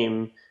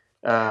team,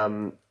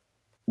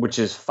 which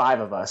is 5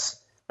 of us,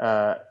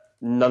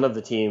 none of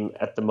the team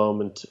at the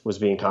moment was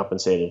being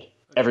compensated. Okay.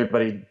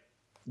 Everybody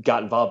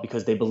got involved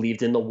because they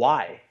believed in the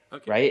why.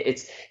 Okay.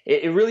 Right?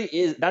 It really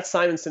is. That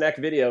Simon Sinek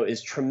video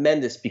is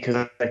tremendous because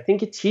I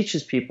think it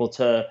teaches people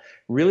to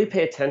really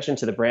pay attention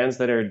to the brands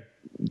that are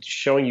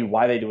showing you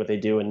why they do what they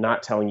do and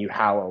not telling you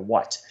how or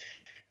what.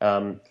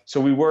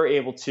 So we were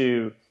able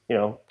to,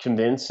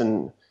 convince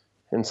and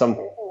in some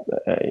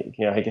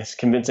I guess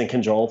convince and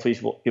cajole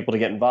people to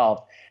get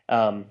involved.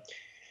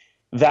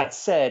 That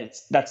said,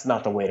 that's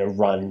not the way to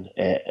run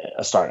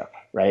a startup,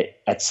 right?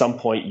 At some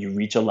point, you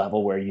reach a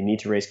level where you need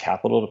to raise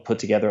capital to put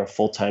together a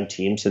full-time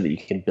team so that you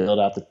can build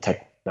out the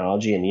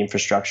technology and the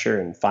infrastructure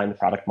and find the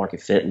product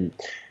market fit and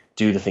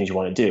do the things you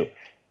want to do.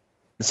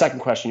 The second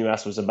question you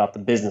asked was about the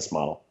business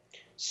model.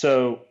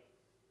 So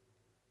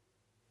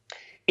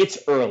it's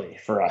early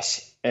for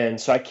us. And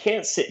so I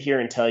can't sit here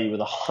and tell you with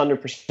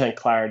 100%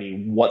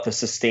 clarity what the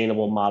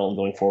sustainable model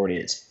going forward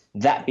is.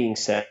 That being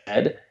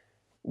said,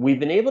 we've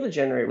been able to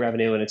generate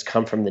revenue and it's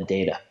come from the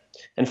data.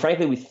 And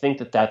frankly, we think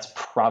that that's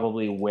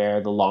probably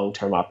where the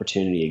long-term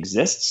opportunity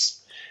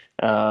exists.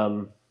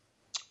 And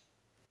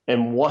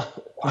one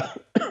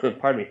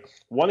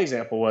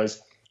example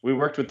was we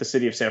worked with the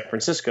city of San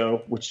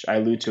Francisco, which I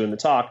allude to in the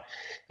talk,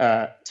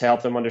 to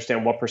help them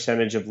understand what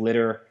percentage of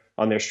litter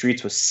on their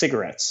streets was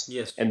cigarettes.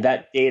 Yes. And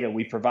that data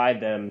we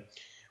provide them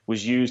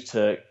was used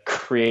to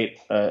create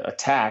a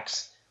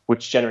tax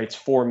which generates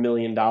 $4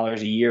 million a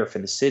year for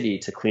the city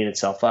to clean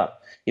itself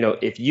up.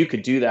 If you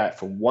could do that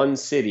for one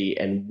city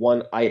and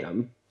one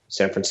item,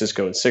 San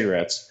Francisco and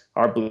cigarettes,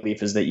 our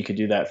belief is that you could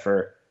do that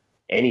for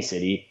any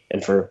city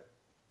and for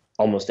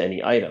almost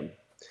any item.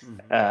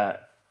 Mm-hmm.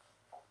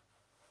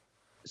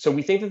 So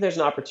we think that there's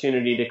an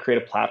opportunity to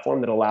create a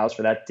platform that allows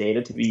for that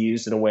data to be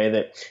used in a way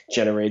that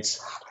generates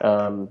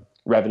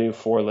revenue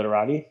for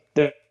Literati.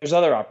 There's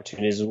other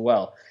opportunities as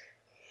well.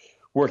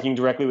 Working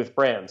directly with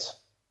brands.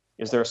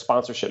 Is there a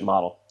sponsorship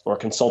model or a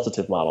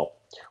consultative model?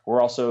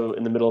 We're also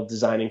in the middle of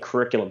designing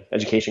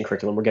education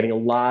curriculum. We're getting a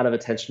lot of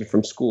attention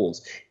from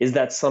schools. Is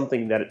that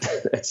something that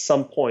at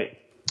some point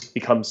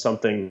becomes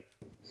something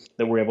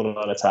that we're able to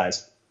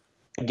monetize?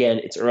 Again,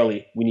 it's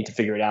early. We need to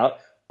figure it out.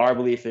 Our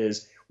belief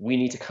is we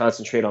need to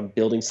concentrate on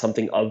building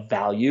something of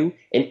value.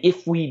 And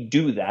if we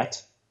do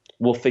that,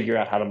 we'll figure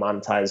out how to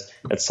monetize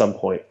at some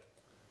point.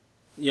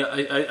 Yeah,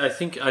 I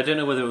think, I don't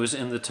know whether it was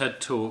in the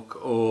TED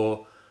Talk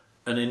or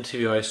an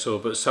interview I saw,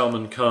 but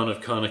Salman Khan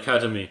of Khan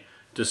Academy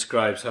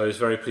describes how he's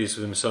very pleased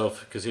with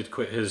himself because he'd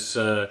quit his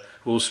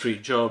Wall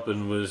Street job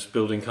and was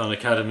building Khan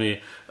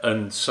Academy,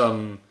 and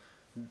some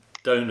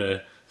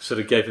donor sort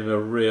of gave him a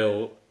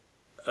real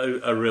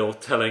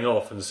telling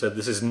off and said,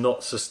 this is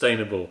not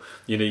sustainable.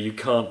 You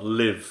can't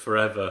live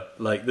forever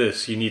like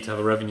this. You need to have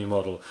a revenue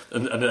model.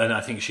 And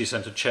I think she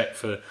sent a check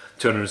for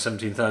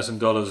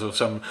 $217,000 or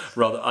some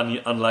rather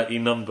unlikely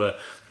number.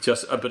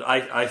 But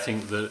I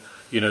think that,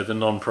 the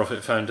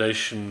non-profit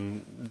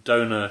foundation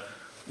donor,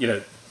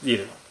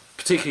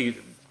 particularly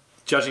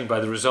judging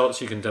by the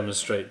results you can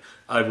demonstrate,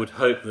 I would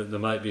hope that there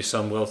might be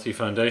some wealthy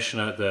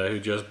foundation out there who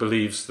just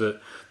believes that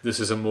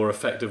this is a more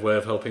effective way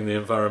of helping the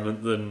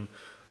environment than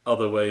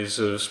other ways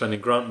of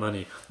spending grant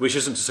money, which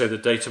isn't to say the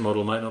data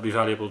model might not be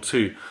valuable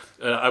too.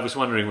 I was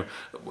wondering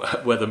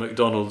whether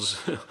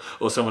McDonald's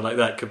or someone like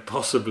that could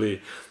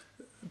possibly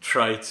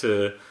try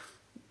to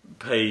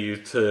pay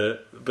you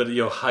but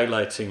you're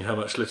highlighting how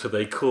much litter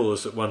they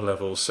cause at one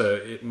level, so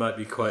it might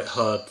be quite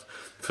hard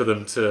for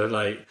them to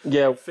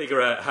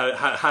figure out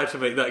how to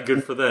make that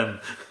good for them.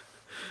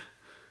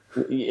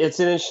 It's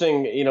an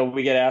interesting,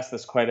 we get asked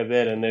this quite a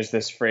bit, and there's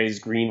this phrase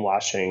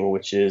greenwashing,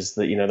 which is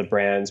that, the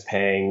brands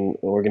paying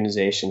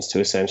organizations to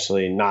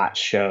essentially not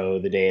show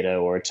the data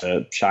or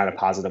to shine a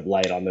positive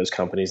light on those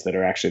companies that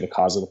are actually the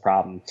cause of the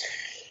problem.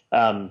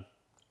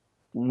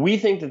 We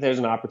think that there's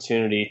an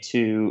opportunity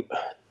to,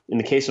 in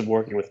the case of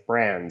working with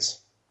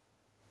brands,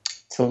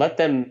 to let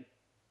them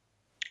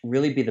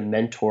really be the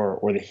mentor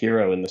or the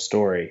hero in the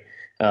story.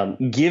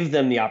 Give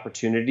them the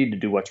opportunity to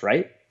do what's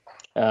right.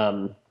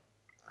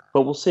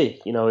 But we'll see.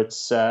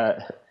 It's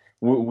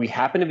we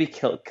happen to be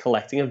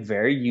collecting a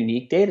very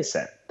unique data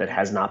set that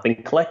has not been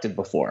collected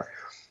before.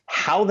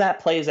 How that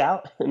plays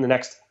out in the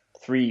next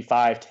 3,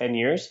 5, 10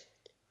 years,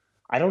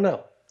 I don't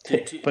know.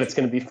 But it's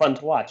going to be fun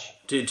to watch.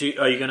 Are you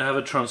going to have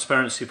a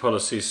transparency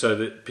policy so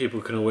that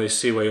people can always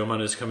see where your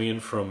money is coming in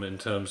from? In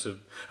terms of,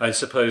 I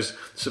suppose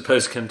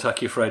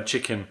Kentucky Fried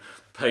Chicken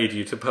paid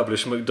you to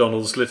publish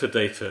McDonald's litter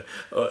data.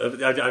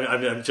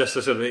 I'm just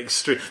a sort of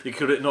extreme. You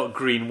call it not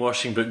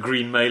greenwashing, but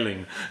green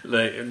mailing.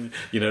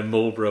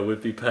 Marlboro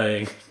would be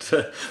paying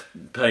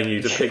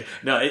you to pick.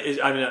 Now,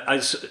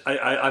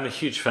 I'm a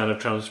huge fan of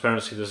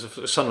transparency. There's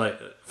a Sunlight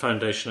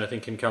Foundation, I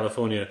think, in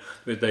California.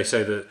 They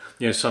say that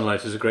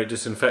sunlight is a great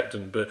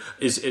disinfectant. But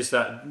is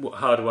that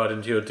hardwired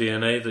into your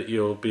DNA that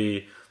you'll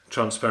be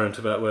transparent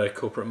about where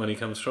corporate money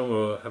comes from,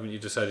 or haven't you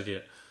decided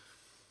yet?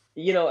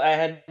 I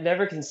had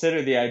never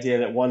considered the idea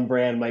that one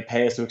brand might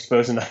pay us to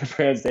expose another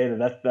brand's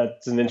data.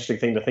 That's an interesting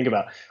thing to think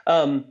about.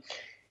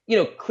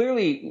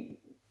 Clearly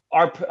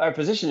our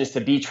position is to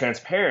be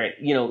transparent.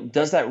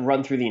 Does that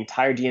run through the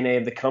entire DNA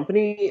of the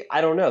company? I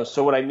don't know.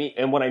 So what I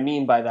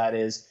mean by that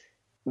is,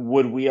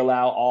 would we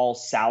allow all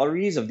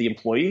salaries of the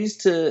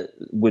employees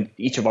would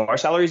each of our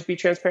salaries be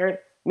transparent?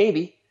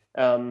 Maybe.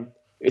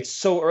 It's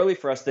so early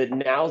for us that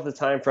now's the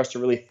time for us to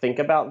really think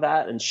about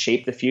that and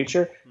shape the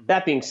future.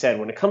 That being said,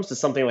 when it comes to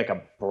something like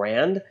a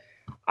brand,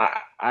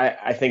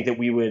 I think that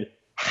we would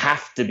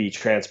have to be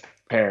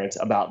transparent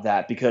about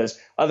that, because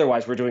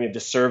otherwise we're doing a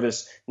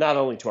disservice not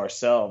only to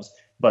ourselves,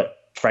 but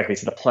frankly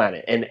to the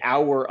planet. And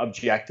our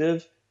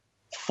objective,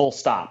 full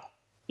stop,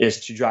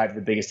 is to drive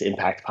the biggest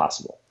impact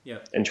possible. Yeah.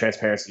 And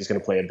transparency is going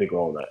to play a big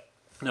role in that.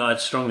 No,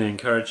 I'd strongly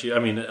encourage you. I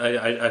mean,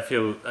 I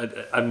feel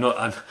I'm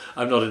not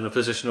in a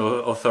position or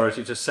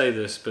authority to say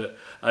this, but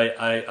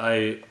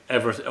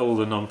all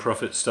the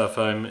non-profit stuff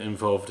I'm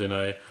involved in,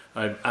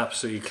 I'm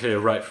absolutely clear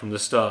right from the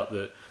start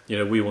that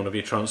we want to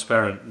be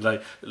transparent,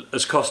 like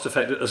as cost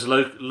effective, as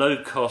low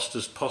cost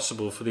as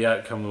possible for the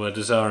outcome we're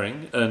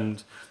desiring.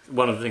 And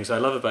one of the things I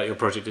love about your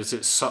project is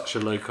it's such a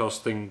low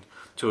cost thing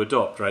to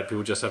adopt. Right,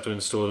 people just have to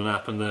install an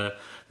app and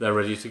they're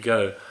ready to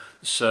go.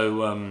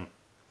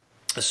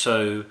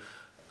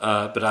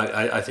 But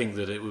I think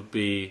that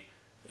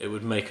it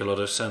would make a lot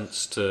of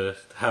sense to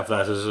have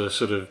that as a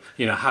sort of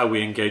how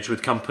we engage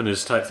with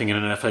companies type thing in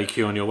an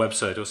FAQ on your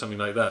website or something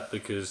like that,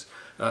 because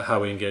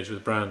how we engage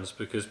with brands,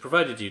 because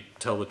provided you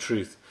tell the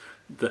truth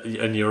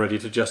and you're ready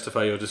to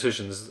justify your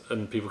decisions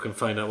and people can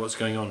find out what's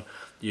going on.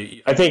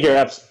 I think you're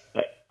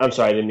I'm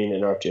sorry, I didn't mean to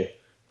interrupt you.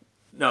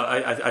 No,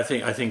 I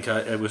think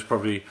it was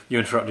probably you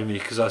interrupted me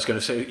because I was going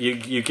to say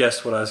you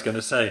guessed what I was going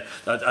to say.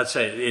 I'd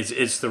say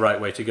it's the right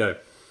way to go.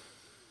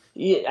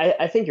 Yeah,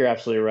 I think you're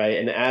absolutely right.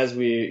 And as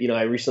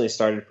I recently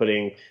started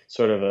putting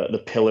sort of the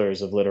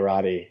pillars of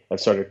Literati. I've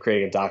started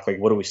creating a doc, like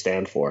what do we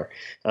stand for?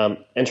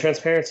 And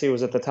transparency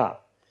was at the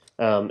top,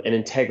 and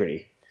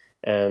integrity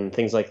and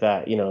things like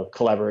that,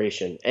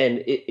 collaboration.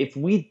 And if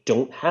we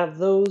don't have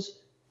those,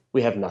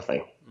 we have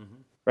nothing,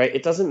 right?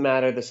 It doesn't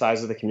matter the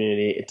size of the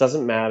community. It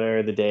doesn't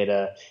matter the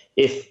data.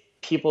 If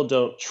people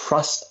don't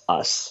trust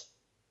us,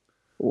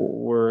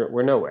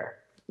 we're nowhere.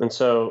 And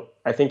so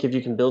I think if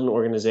you can build an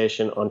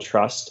organization on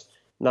trust,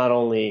 not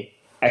only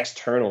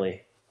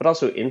externally, but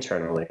also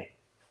internally.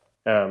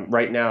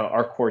 Right now,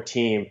 our core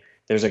team,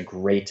 there's a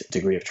great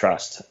degree of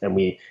trust, and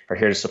we are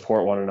here to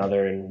support one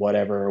another in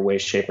whatever way,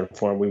 shape, or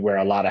form. We wear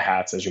a lot of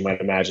hats, as you might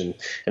imagine.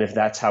 And if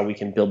that's how we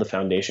can build the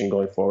foundation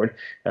going forward,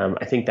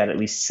 I think that at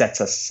least sets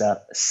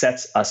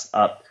us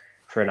up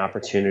for an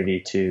opportunity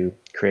to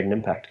create an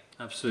impact.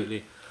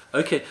 Absolutely.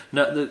 Okay.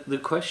 Now, the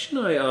question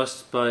I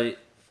asked by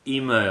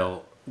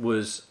email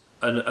was,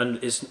 and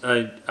it's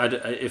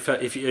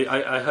if you,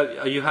 I hope,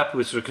 are you happy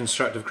with sort of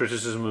constructive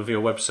criticism of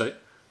your website?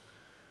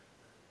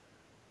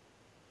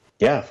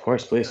 Yeah, of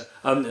course, please.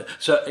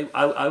 So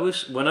I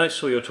was, when I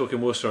saw your talk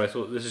in Worcester, I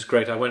thought this is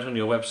great. I went on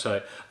your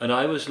website and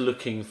I was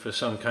looking for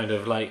some kind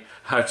of like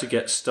how to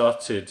get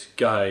started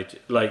guide,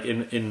 like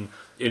in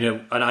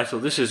and I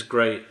thought this is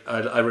great.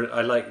 I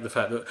like the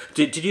fact that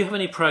did you have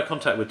any prior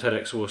contact with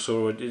TEDx Warsaw,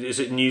 or is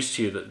it news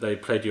to you that they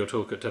played your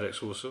talk at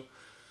TEDx Warsaw?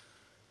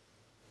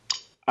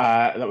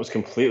 That was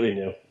completely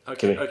new.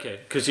 Okay,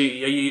 because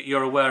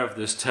you're aware of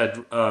this TED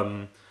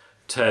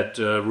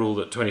rule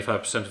that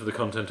 25% of the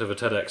content of a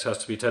TEDx has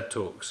to be TED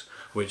Talks,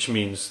 which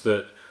means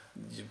that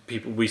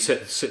we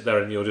sit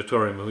there in the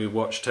auditorium and we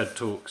watch TED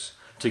Talks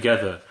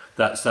together.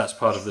 That's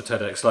part of the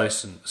TEDx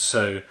license.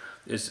 So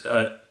it's.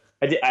 I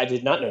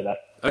did not know that.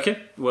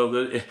 Okay, well,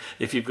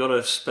 if you've got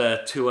a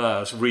spare 2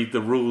 hours, read the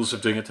rules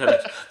of doing a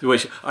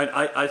TEDx.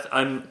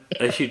 I'm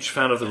a huge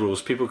fan of the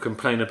rules. People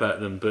complain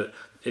about them, but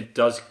it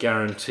does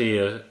guarantee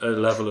a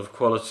level of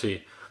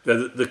quality.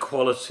 The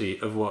quality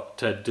of what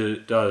TED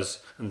does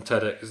and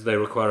TEDx they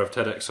require of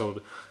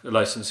TEDx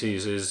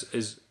licensees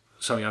is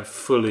something I'm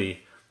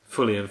fully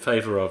in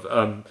favour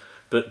of.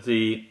 But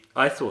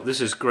I thought this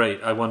is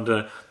great. I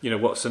wonder,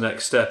 what's the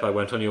next step? I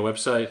went on your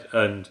website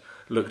and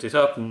looked it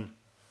up, and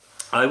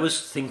I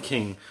was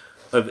thinking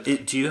of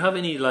it. Do you have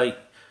any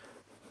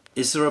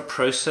is there a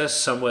process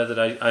somewhere that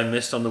I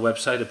missed on the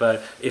website about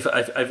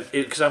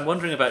because I'm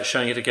wondering about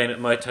showing it again at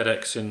my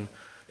TEDx in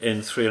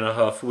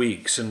 3.5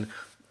 weeks, and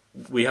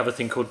we have a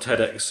thing called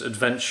TEDx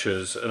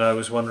Adventures, and I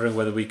was wondering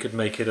whether we could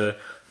make it a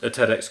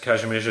TEDx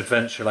Kazimierz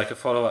Adventure, like a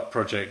follow-up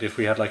project, if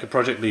we had like a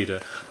project leader.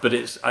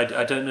 But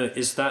I don't know,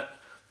 is there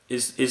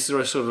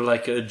a sort of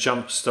like a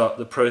jump start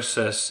the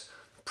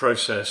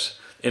process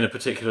in a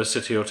particular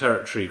city or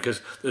territory?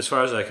 Because as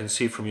far as I can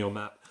see from your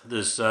map,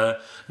 there's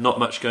not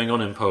much going on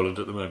in Poland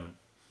at the moment.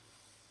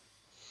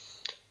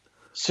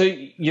 So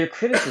your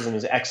criticism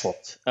is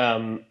excellent.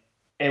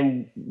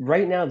 And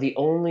right now, the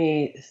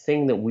only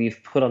thing that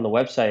we've put on the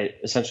website,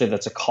 essentially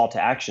that's a call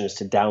to action, is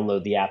to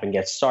download the app and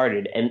get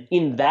started. And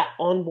in that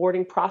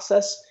onboarding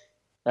process,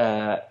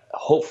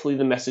 hopefully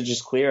the message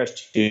is clear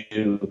as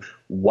to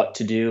what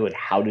to do and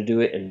how to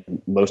do it,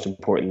 and most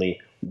importantly,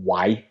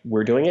 why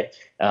we're doing it.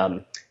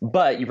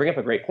 But you bring up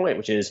a great point,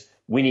 which is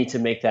we need to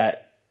make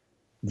that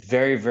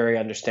very, very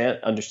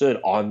understood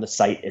on the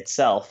site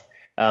itself.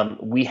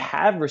 We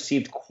have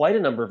received quite a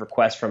number of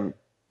requests from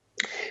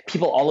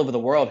people all over the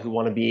world who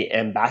want to be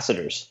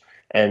ambassadors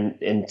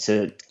and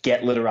to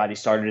get Literati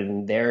started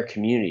in their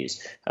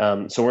communities.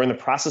 So we're in the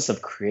process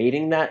of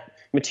creating that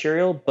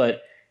material,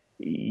 but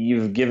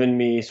you've given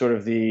me sort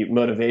of the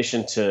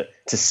motivation to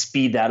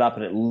speed that up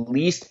and at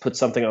least put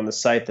something on the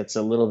site that's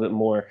a little bit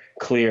more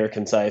clear,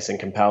 concise, and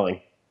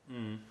compelling.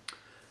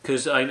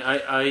 Because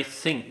I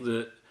think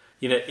that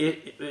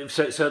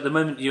so at the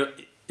moment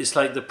it's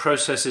like the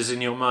process is in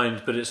your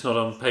mind, but it's not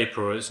on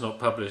paper or it's not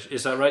published.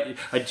 Is that right?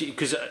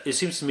 Because it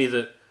seems to me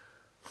that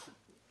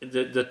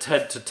the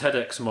TED to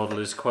TEDx model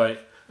is quite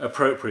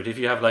appropriate if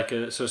you have like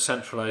a sort of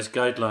centralized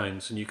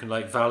guidelines and you can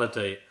like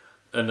validate.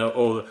 And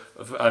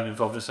I'm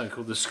involved in something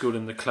called the School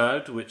in the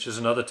Cloud, which is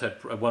another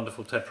a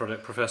wonderful TED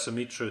project. Professor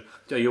Mitra,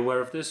 are you aware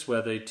of this?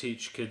 Where they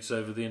teach kids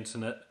over the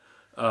internet.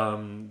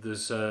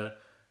 Does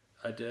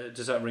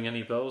that ring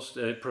any bells?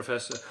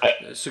 Professor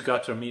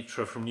Sugata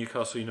Mitra from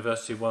Newcastle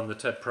University won the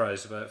TED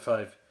Prize about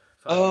five.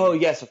 Oh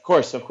yes, of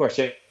course,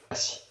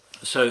 yes.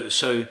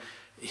 So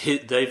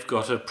they've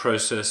got a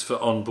process for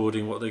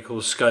onboarding what they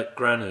call Skype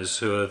granners,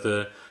 who are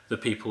the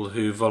people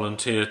who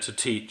volunteer to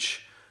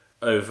teach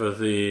over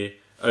the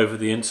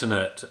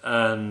internet,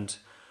 and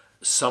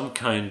some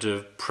kind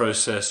of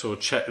process or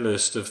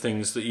checklist of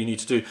things that you need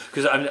to do.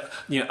 Because I've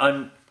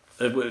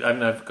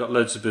got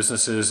loads of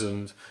businesses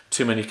and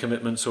too many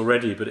commitments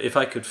already. But if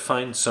I could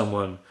find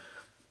someone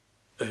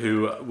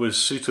who was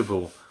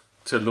suitable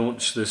to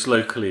launch this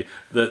locally,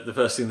 the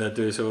first thing they'd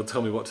do is, "Well,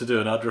 tell me what to do,"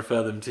 and I'd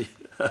refer them to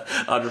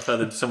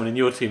someone in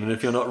your team. And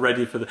if you're not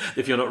ready for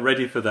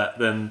that,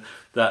 then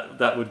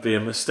that would be a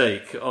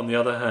mistake. On the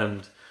other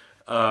hand,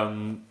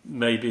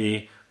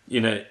 maybe.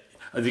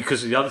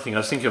 Because the other thing I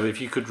was thinking of, if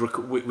you could,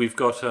 we've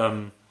got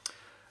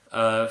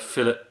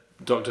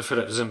Dr.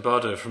 Philip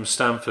Zimbardo from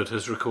Stanford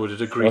has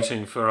recorded a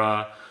greeting for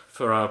our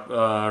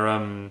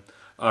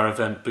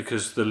event,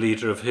 because the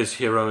leader of his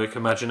Heroic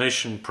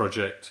Imagination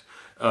project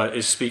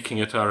is speaking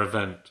at our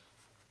event.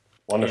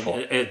 Wonderful.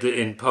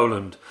 In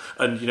Poland,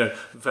 and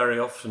very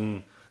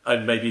often,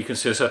 and maybe you can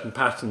see a certain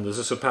pattern.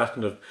 There's a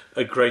pattern of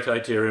a great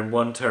idea in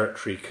one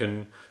territory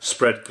can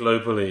spread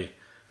globally,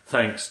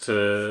 thanks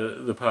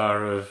to the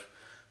power of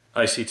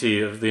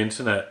ICT, of the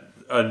internet.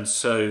 And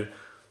so,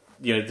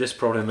 this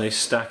problem may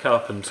stack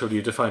up until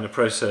you define a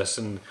process,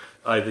 and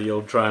either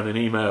you'll drown in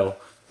email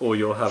or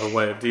you'll have a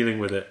way of dealing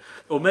with it.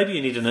 Or maybe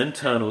you need an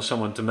intern or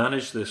someone to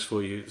manage this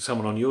for you,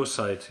 someone on your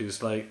side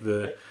who's like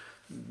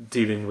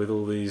dealing with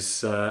all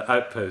these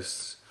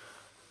outposts.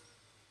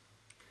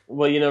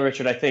 Well,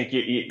 Richard, I think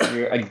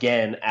you're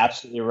again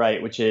absolutely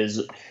right, which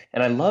is,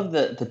 and I love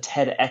the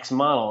TEDx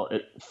model.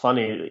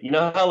 Funny,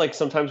 how like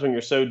sometimes when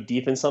you're so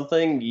deep in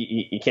something,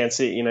 you can't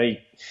see,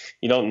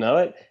 you don't know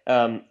it.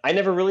 I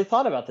never really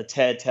thought about the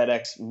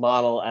TEDx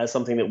model as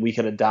something that we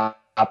could adopt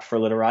for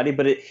Literati,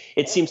 but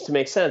it seems to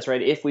make sense,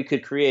 right? If we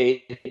could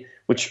create,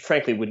 which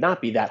frankly would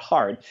not be that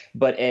hard,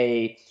 but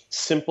a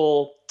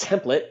simple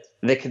template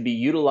that could be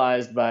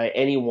utilized by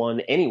anyone,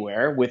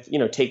 anywhere, with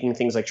taking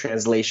things like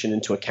translation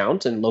into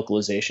account and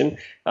localization,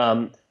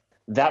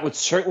 that would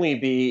certainly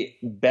be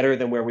better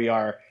than where we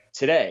are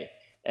today.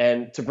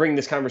 And to bring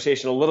this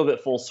conversation a little bit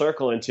full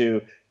circle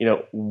into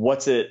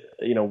what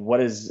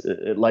is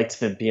it like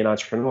to be an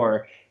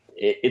entrepreneur?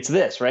 It's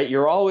this, right?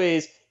 You're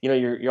always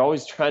you're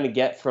always trying to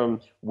get from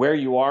where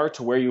you are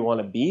to where you want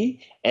to be,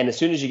 and as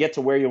soon as you get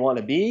to where you want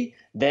to be,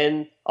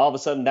 then all of a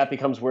sudden that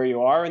becomes where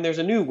you are, and there's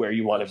a new where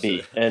you want to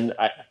be. And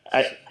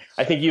I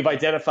think you've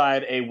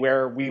identified a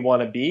where we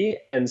want to be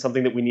and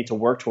something that we need to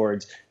work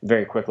towards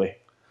very quickly.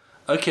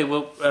 Okay,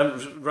 well,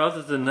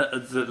 rather than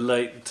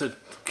to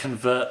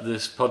convert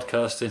this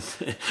podcast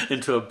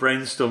into a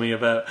brainstorming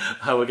about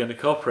how we're going to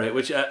cooperate,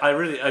 which I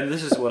really, and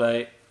this is what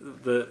I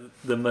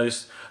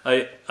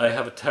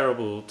have a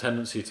terrible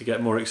tendency to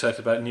get more excited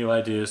about new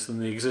ideas than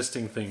the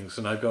existing things,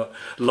 and I've got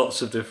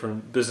lots of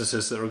different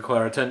businesses that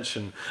require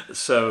attention.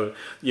 So,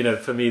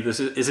 for me, this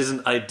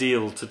isn't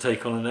ideal to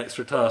take on an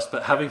extra task.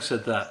 But having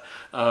said that,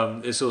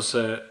 it's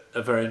also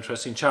a very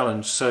interesting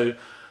challenge. So,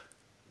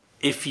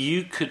 if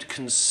you could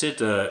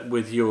consider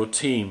with your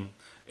team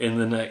in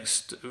the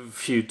next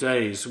few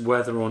days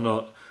whether or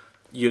not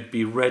you'd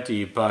be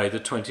ready by the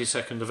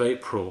 22nd of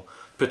April,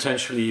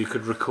 potentially you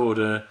could record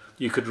a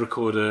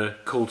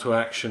call to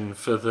action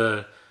for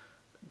the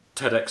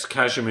TEDx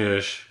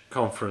Kazimierz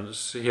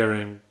conference here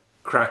in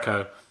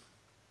Krakow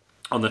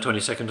on the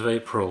 22nd of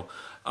April.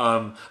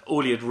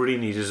 All you'd really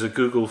need is a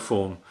Google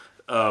form,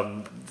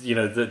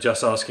 that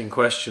just asking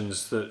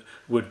questions that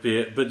would be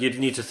it. But you'd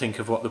need to think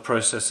of what the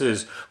process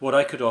is. What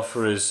I could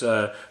offer is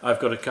I've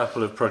got a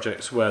couple of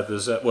projects where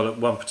there's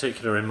one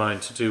particular in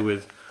mind to do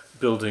with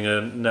building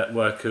a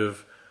network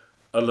of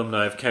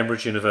alumni of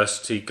Cambridge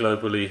University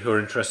globally who are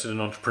interested in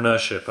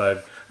entrepreneurship.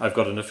 I've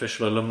got an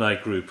official alumni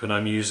group, and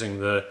I'm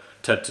using the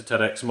TED to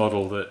TEDx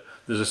model that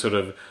there's a sort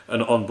of an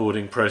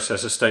onboarding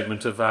process, a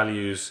statement of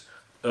values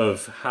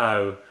of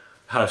how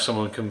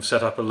someone can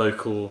set up a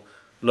local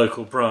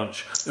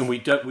branch. And we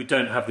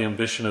don't have the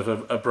ambition of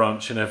a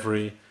branch in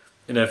every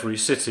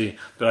city,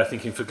 but I'm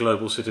thinking for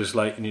global cities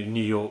like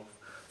New York,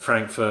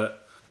 Frankfurt,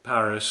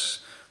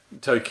 Paris,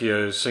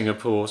 Tokyo,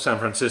 Singapore, San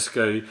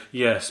Francisco,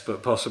 yes,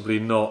 but possibly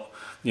not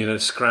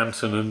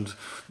Scranton and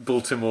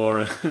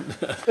Baltimore and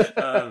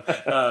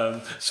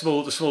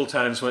small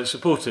towns won't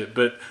support it.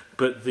 But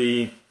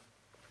do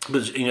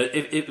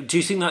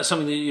you think that's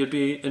something that you'd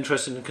be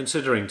interested in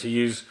considering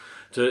to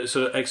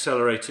sort of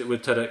accelerate it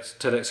with TEDx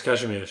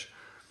Kazimierz?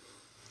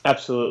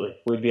 Absolutely,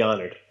 we'd be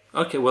honored.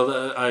 Okay,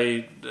 well,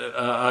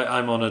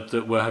 I'm honoured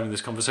that we're having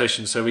this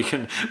conversation, so we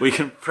can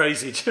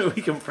praise each other a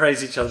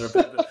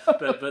bit,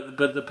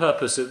 but the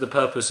purpose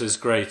is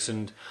great.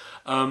 And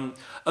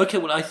okay,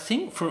 well, I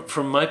think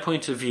from my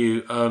point of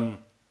view,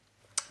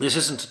 this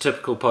isn't a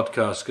typical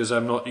podcast because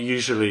I'm not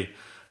usually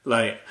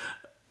like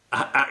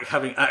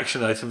having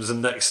action items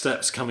and next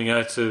steps coming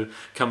out of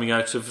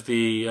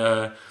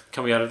the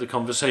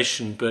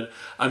conversation. But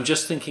I'm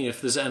just thinking if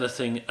there's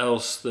anything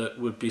else that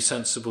would be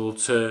sensible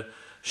to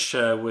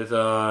share with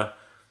our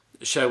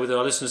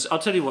listeners. I'll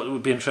tell you what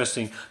would be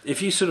interesting.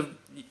 If you sort of,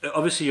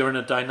 obviously you're in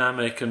a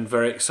dynamic and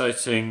very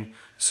exciting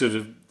sort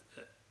of,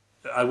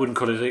 I wouldn't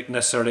call it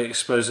necessarily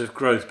explosive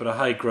growth, but a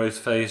high growth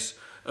phase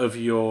of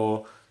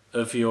your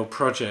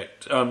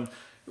project.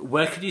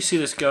 Where could you see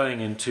this going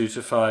in 2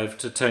 to 5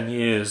 to 10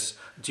 years?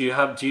 Do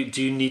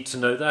you need to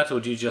know that, or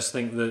do you just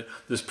think that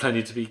there's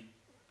plenty to be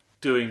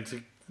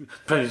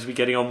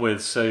getting on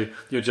with, so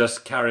you'll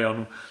just carry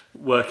on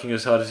working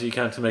as hard as you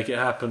can to make it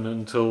happen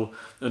until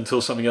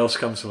something else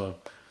comes along?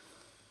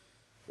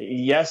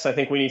 Yes, I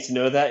think we need to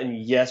know that, and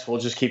yes, we'll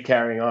just keep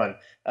carrying on.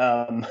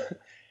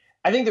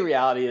 I think the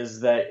reality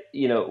is that,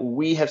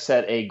 we have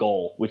set a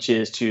goal, which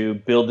is to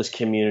build this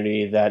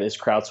community that is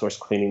crowdsourced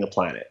cleaning the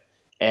planet.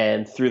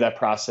 And through that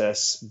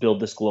process, build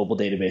this global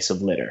database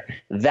of litter.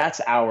 That's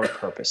our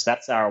purpose.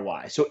 That's our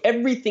why. So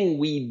everything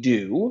we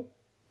do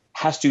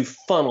has to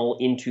funnel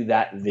into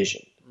that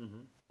vision. Mm-hmm.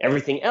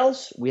 Everything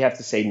else we have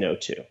to say no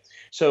to.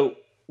 So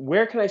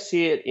where can I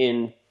see it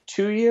in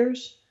 2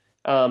 years?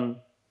 I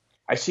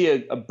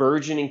see a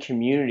burgeoning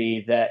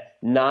community that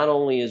not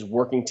only is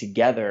working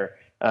together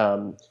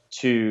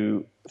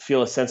to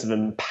feel a sense of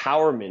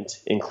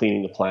empowerment in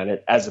cleaning the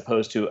planet as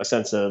opposed to a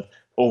sense of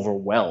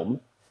overwhelm,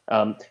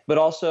 but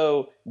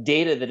also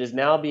data that is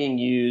now being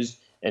used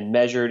and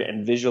measured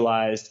and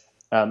visualized,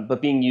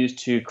 but being used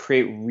to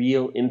create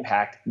real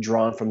impact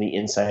drawn from the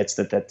insights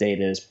that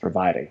data is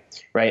providing,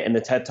 right? And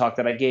the TED Talk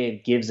that I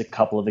gave gives a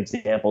couple of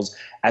examples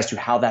as to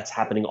how that's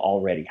happening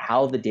already,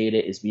 how the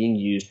data is being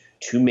used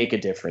to make a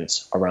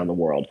difference around the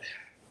world.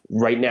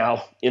 Right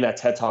now, in that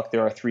TED Talk,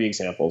 there are 3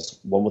 examples,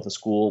 one with a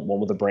school,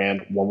 one with a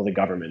brand, one with a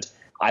government.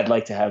 I'd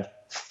like to have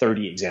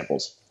 30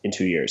 examples in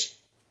 2 years.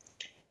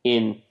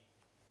 In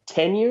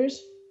 10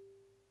 years,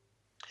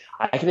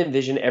 I can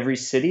envision every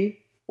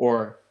city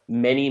or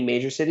many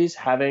major cities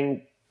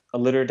having a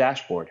litter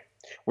dashboard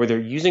where they're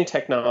using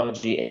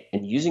technology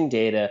and using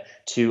data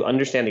to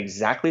understand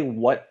exactly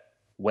what,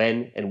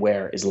 when, and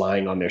where is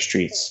lying on their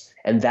streets.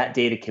 And that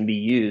data can be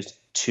used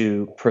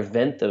to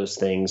prevent those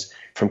things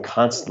from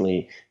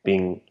constantly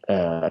being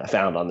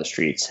found on the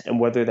streets. And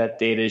whether that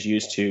data is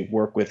used to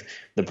work with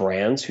the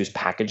brands whose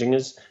packaging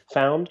is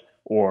found,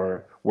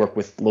 or work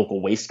with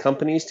local waste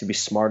companies to be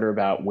smarter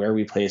about where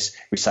we place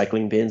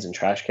recycling bins and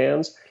trash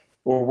cans,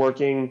 or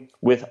working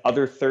with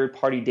other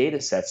third-party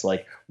data sets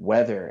like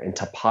weather and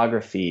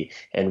topography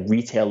and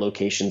retail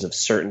locations of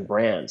certain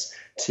brands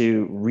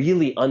to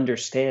really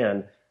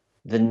understand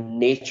the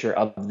nature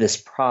of this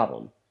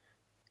problem.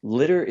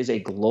 Litter is a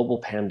global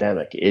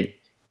pandemic. It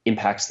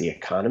impacts the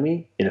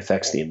economy, it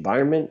affects the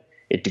environment,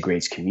 it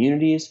degrades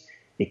communities,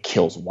 it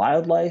kills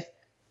wildlife,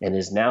 and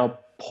is now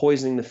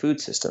poisoning the food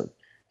system.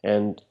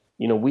 And,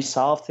 we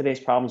solve today's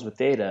problems with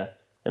data,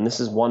 and this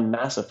is one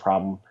massive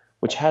problem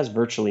which has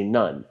virtually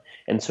none.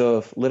 And so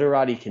if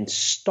Literati can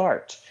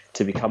start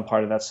to become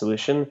part of that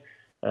solution,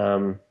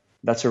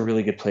 that's a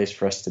really good place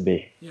for us to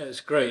be. Yeah, it's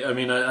great. I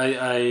mean,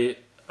 I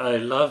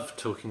love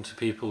talking to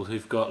people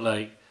who've got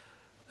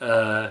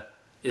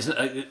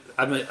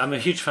I'm a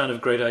huge fan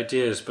of great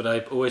ideas, but I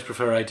always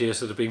prefer ideas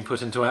that are being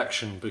put into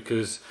action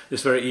because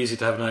it's very easy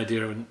to have an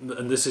idea,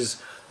 and this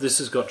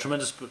has got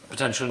tremendous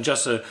potential. And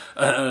just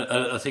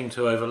a thing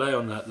to overlay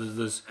on that,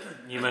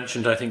 you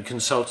mentioned, I think,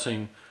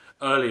 consulting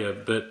earlier,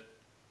 but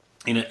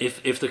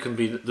if there can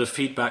be the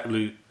feedback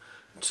loop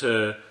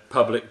to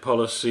public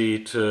policy,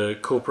 to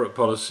corporate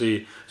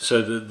policy,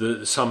 so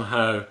that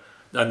somehow,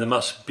 and there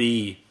must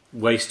be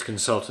waste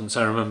consultants.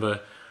 I remember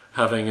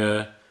having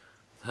a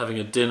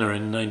dinner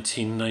in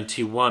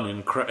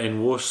 1991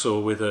 in Warsaw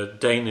with a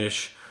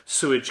Danish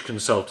sewage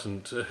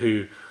consultant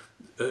who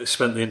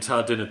spent the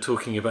entire dinner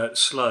talking about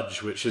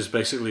sludge, which is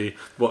basically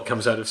what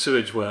comes out of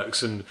sewage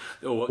works or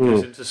what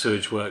goes into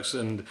sewage works.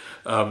 And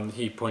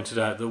he pointed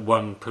out that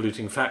one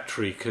polluting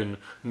factory can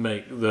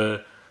make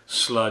the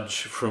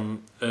sludge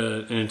from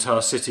an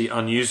entire city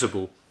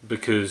unusable,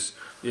 because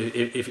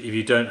if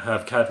you don't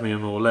have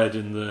cadmium or lead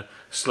in the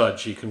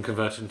sludge, you can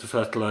convert it into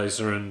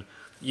fertilizer and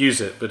use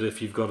it. But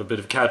if you've got a bit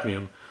of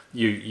cadmium,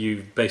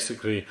 you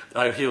basically...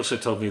 He also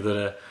told me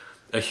that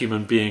a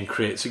human being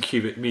creates a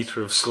cubic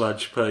meter of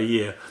sludge per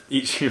year.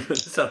 Each human...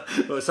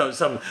 but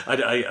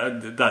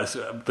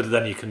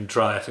then you can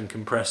dry it and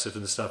compress it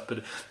and stuff.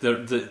 But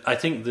I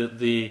think that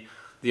the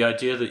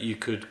idea that you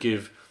could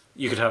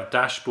have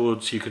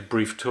dashboards, you could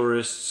brief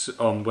tourists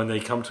on when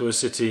they come to a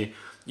city.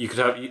 You could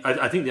have...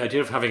 I think the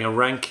idea of having a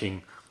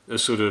ranking, a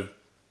sort of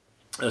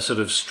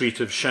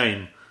street of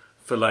shame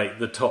for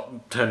the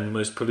top 10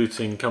 most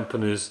polluting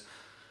companies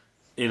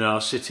in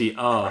our city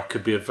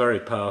could be a very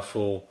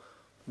powerful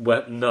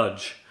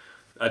nudge.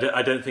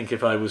 I don't think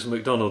if I was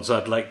McDonald's,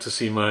 I'd like to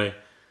see my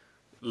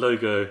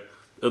logo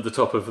at the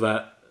top of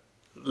that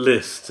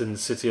list in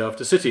city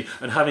after city.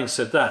 And having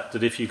said that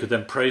if you could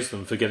then praise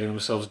them for getting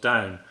themselves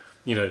down,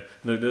 the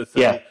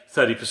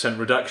 30%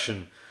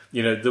 reduction,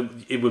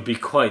 it would be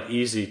quite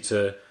easy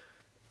to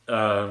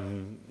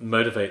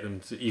motivate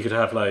them. You could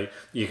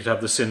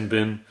have the sin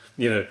bin,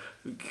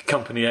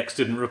 company X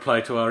didn't reply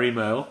to our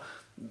email,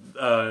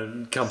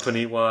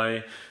 company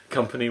Y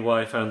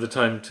found the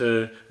time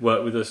to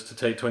work with us to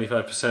take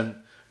 25%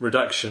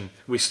 reduction.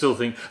 We still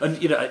think, and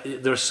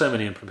there are so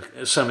many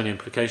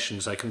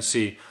implications. I can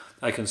see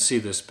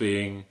this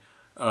being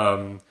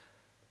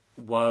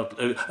wild.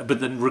 But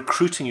then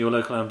recruiting your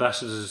local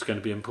ambassadors is going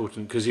to be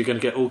important, because you're going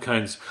to get all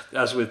kinds,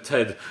 as with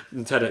TED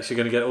and TEDx, you're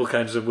going to get all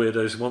kinds of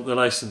weirdos who want the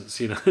license.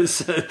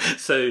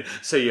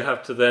 So you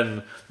have to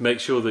then make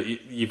sure that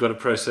you've got a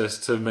process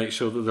to make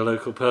sure that the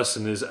local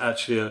person is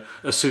actually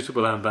a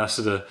suitable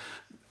ambassador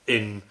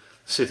in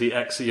City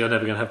X that you're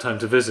never going to have time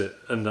to visit,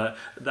 and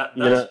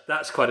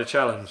that's quite a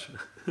challenge.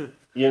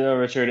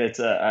 Richard, it's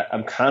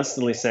I'm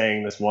constantly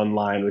saying this one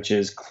line, which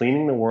is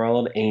cleaning the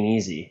world ain't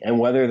easy. And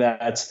whether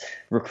that's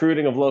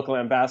recruiting of local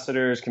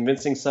ambassadors,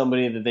 convincing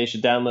somebody that they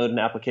should download an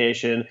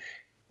application,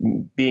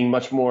 being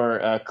much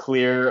more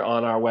clear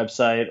on our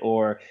website,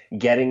 or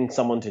getting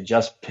someone to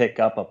just pick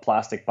up a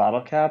plastic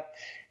bottle cap,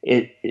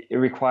 it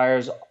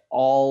requires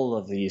all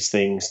of these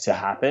things to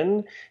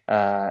happen,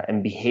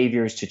 and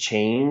behaviors to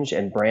change,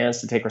 and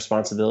brands to take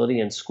responsibility,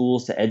 and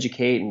schools to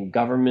educate, and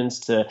governments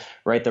to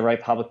write the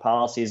right public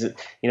policies.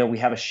 We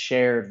have a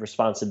shared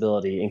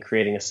responsibility in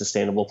creating a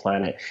sustainable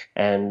planet.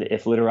 And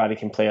if Literati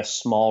can play a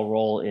small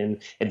role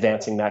in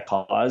advancing that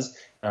cause,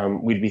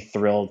 we'd be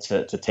thrilled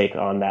to take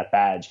on that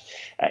badge.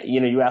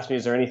 You asked me,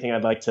 is there anything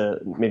I'd like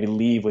to maybe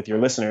leave with your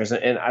listeners?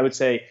 And I would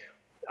say,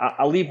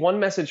 I'll leave one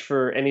message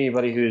for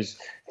anybody who's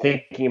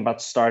thinking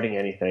about starting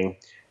anything,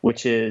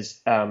 which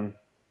is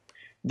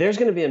there's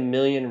going to be a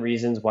million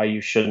reasons why you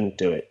shouldn't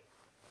do it.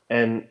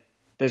 And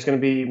there's going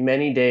to be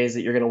many days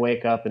that you're going to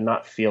wake up and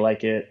not feel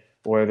like it,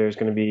 or there's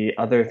going to be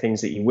other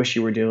things that you wish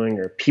you were doing,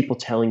 or people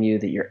telling you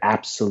that you're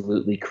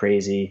absolutely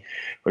crazy,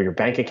 or your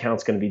bank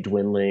account's going to be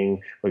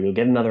dwindling, or you'll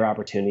get another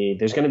opportunity.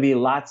 There's going to be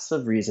lots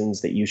of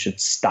reasons that you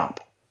should stop.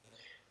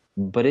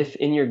 But if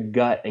in your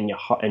gut and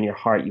your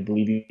heart you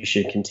believe you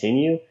should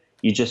continue,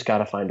 you just got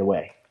to find a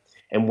way.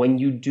 And when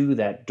you do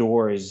that,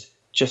 doors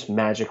just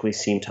magically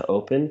seem to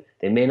open.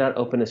 They may not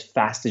open as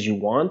fast as you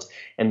want,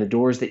 and the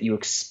doors that you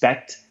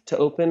expect to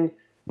open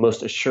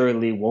most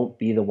assuredly won't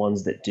be the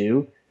ones that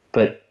do,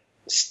 but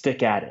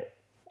stick at it,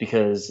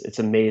 because it's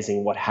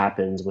amazing what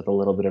happens with a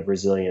little bit of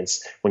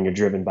resilience when you're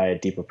driven by a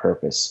deeper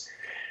purpose.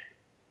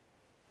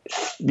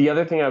 The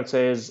other thing I would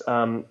say is,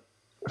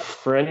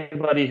 for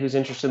anybody who's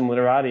interested in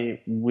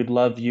Literati, we'd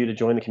love you to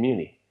join the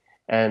community.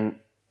 And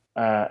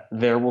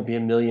there will be a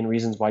million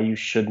reasons why you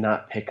should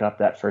not pick up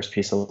that first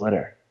piece of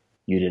litter.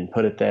 You didn't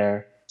put it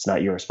there. It's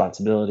not your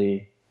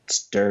responsibility.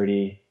 It's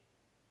dirty.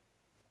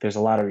 There's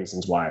a lot of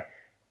reasons why.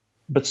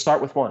 But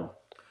start with one.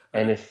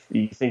 And if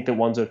you think that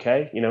one's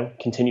okay,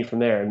 continue from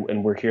there.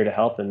 And we're here to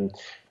help. And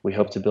we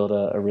hope to build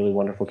a really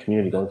wonderful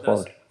community going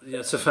forward.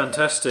 Yeah, it's a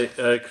fantastic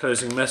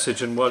closing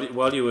message. And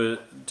while you were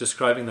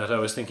describing that, I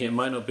was thinking it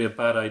might not be a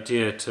bad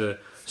idea to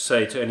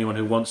say to anyone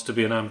who wants to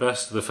be an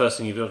ambassador, the first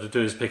thing you've got to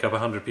do is pick up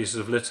 100 pieces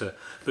of litter,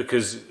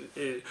 because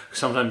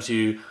sometimes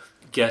we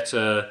get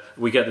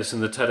this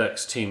in the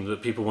TEDx team,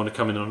 that people want to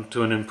come in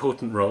onto an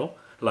important role,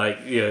 like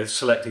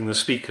selecting the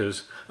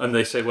speakers, and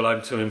they say, well,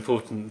 I'm too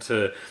important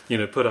to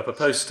put up a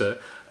poster.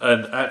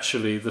 And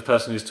actually, the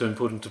person who's too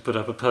important to put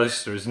up a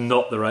poster is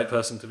not the right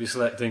person to be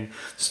selecting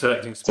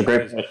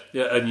speakers.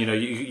 Yeah, and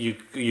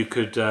you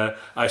could.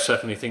 I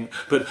certainly think.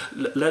 But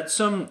let's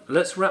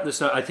wrap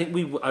this now. I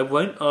think I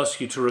won't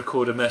ask you to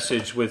record a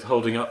message with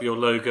holding up your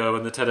logo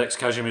and the TEDx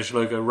Kazimierz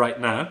logo right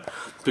now,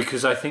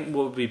 because I think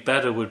what would be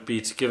better would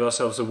be to give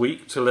ourselves a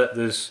week to let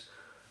this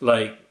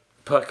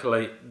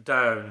percolate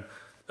down.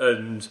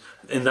 And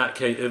in that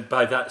case,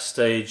 by that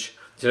stage,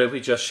 we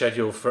just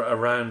schedule for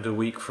around a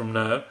week from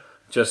now.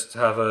 Just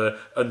have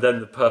and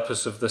then the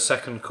purpose of the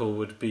second call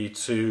would be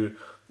to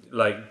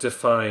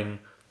define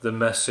the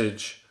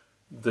message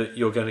that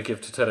you're going to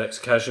give to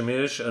TEDx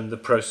Kazimierz and the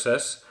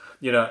process.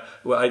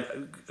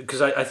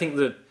 Because I think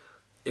that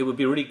it would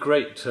be really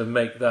great to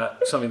make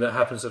that something that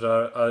happens at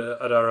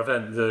our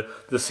event.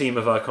 The theme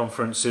of our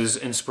conference is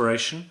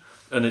inspiration,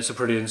 and it's a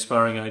pretty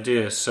inspiring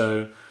idea.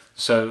 So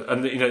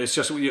it's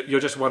just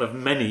you're just one of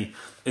many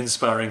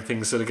inspiring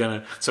things that are going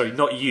to. Sorry,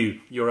 not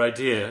you. Your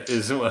idea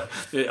is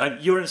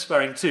you're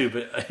inspiring too,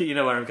 but you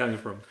know where I'm coming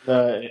from.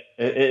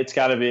 It's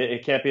got to be.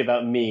 It can't be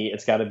about me.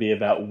 It's got to be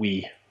about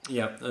we.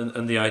 Yeah,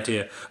 and the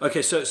idea.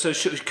 Okay, so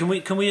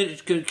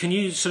can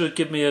you sort of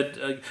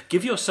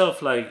give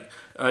yourself I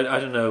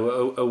don't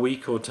know, a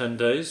week or 10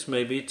 days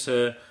maybe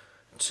to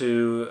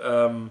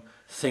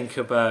think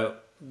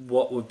about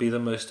what would be the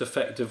most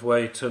effective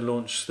way to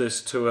launch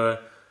this to a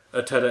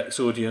TEDx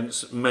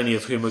audience, many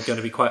of whom are going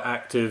to be quite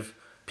active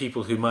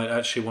people who might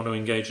actually want to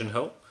engage and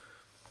help?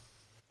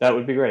 That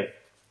would be great.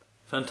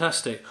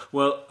 Fantastic.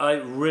 Well,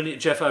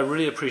 Jeff, I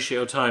really appreciate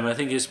your time. I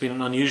think it's been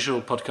an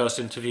unusual podcast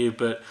interview,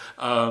 but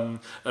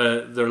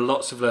there are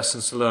lots of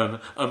lessons to learn.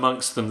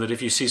 Amongst them, that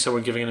if you see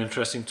someone giving an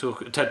interesting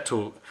TED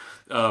talk,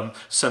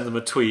 send them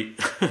a tweet,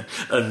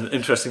 and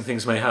interesting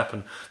things may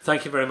happen.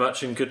 Thank you very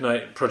much, and good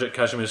night, Project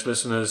Kashmir's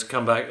listeners.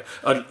 Come back.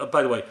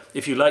 By the way,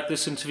 if you like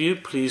this interview,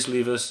 please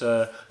leave us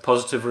a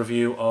positive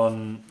review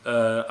on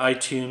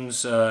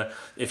iTunes.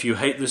 If you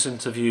hate this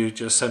interview,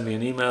 just send me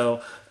an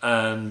email.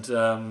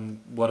 And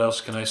what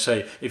else can I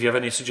say? If you have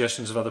any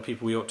suggestions of other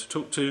people we ought to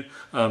talk to,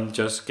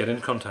 just get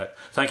in contact.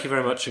 Thank you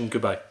very much, and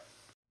goodbye.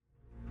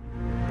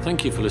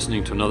 Thank you for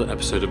listening to another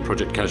episode of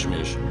Project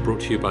Kashmir,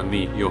 brought to you by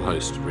me, your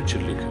host,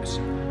 Richard Lucas.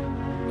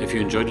 If you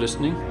enjoyed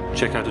listening,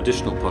 check out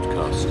additional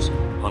podcasts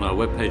on our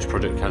webpage,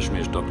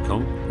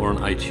 projectkashmir.com, or on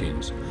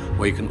iTunes,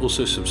 where you can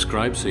also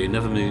subscribe so you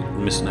never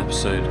miss an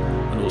episode,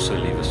 and also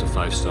leave us a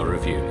 5-star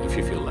review if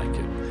you feel like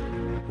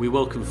it. We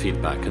welcome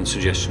feedback and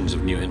suggestions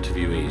of new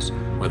interviewees,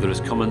 whether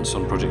as comments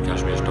on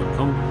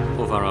projectkashmir.com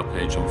or via our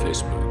page on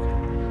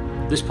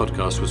Facebook. This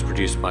podcast was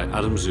produced by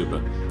Adam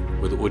Zuber,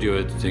 with audio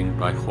editing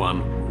by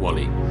Juan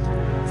Wally.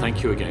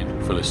 Thank you again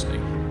for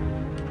listening.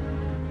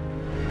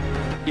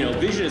 You know,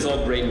 vision is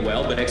all great and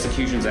well, but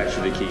execution is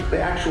actually the key. The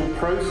actual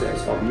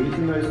process of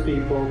meeting those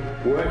people,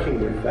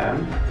 working with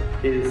them,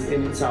 is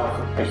in itself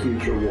a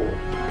huge reward.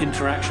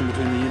 Interaction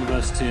between the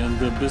university and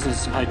the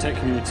business high-tech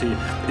community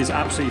is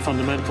absolutely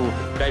fundamental.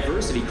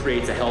 Diversity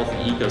creates a healthy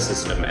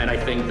ecosystem, and I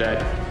think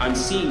that I'm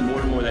seeing more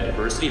and more that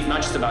diversity. It's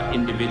not just about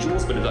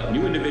individuals, but about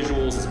new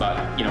individuals. It's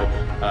about,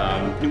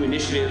 new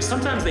initiatives.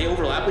 Sometimes they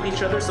overlap with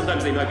each other.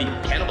 Sometimes they might be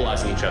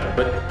cannibalizing each other.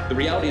 But the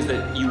reality is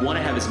that you want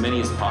to have as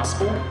many as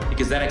possible,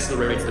 because that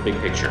accelerates the big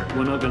picture.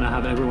 We're not going to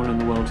have everyone in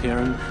the world here,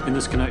 and in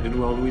this connected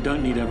world, we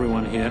don't need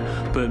everyone here.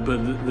 But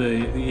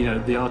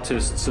the artists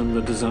and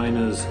the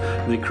designers,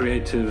 the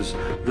creatives,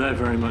 they're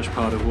very much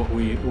part of what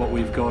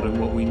we've got and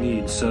what we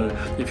need. So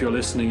if you're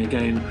listening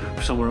again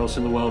somewhere else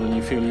in the world and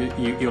you feel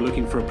you're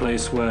looking for a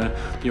place where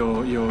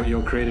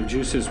your creative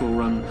juices will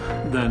run,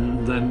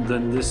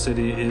 then this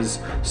city is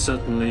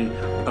certainly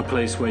a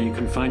place where you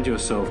can find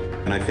yourself.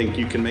 And I think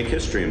you can make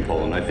history in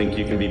Poland. I think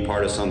you can be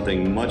part of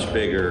something much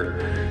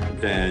bigger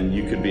than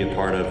you could be a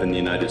part of in the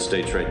United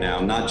States right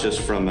now. Not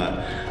just from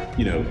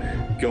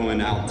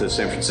going out to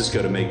San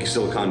Francisco to make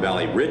Silicon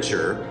Valley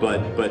richer,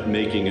 but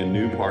making a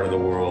new part of the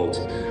world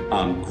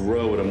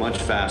grow at a much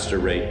faster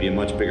rate, be a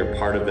much bigger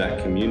part of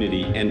that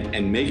community,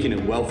 and making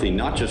it wealthy,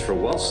 not just for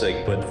wealth's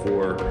sake, but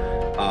for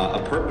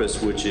a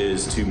purpose, which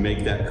is to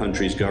make that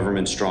country's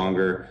government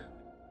stronger.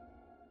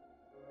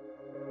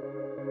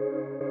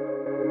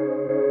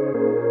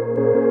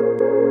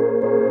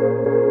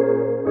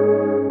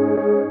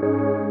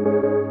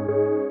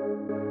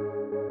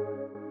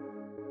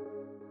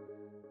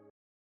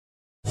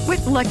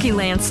 Lucky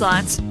Land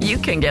Slots, you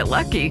can get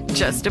lucky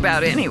just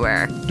about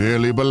anywhere.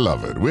 Dearly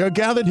beloved, we are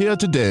gathered here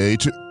today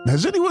to...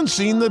 Has anyone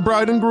seen the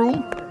bride and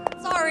groom?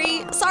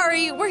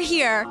 Sorry, we're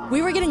here.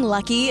 We were getting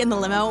lucky in the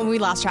limo and we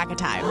lost track of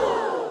time.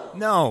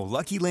 No,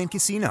 Lucky Land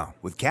Casino,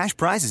 with cash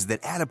prizes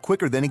that add up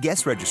quicker than a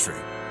guest registry.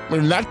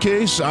 In that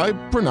case, I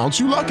pronounce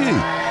you lucky.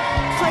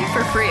 Play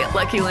for free at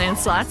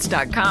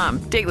LuckyLandSlots.com.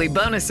 Daily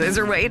bonuses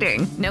are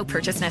waiting. No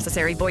purchase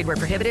necessary. Void where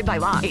prohibited by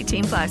law.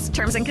 18+.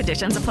 Terms and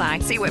conditions apply.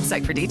 See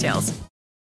website for details.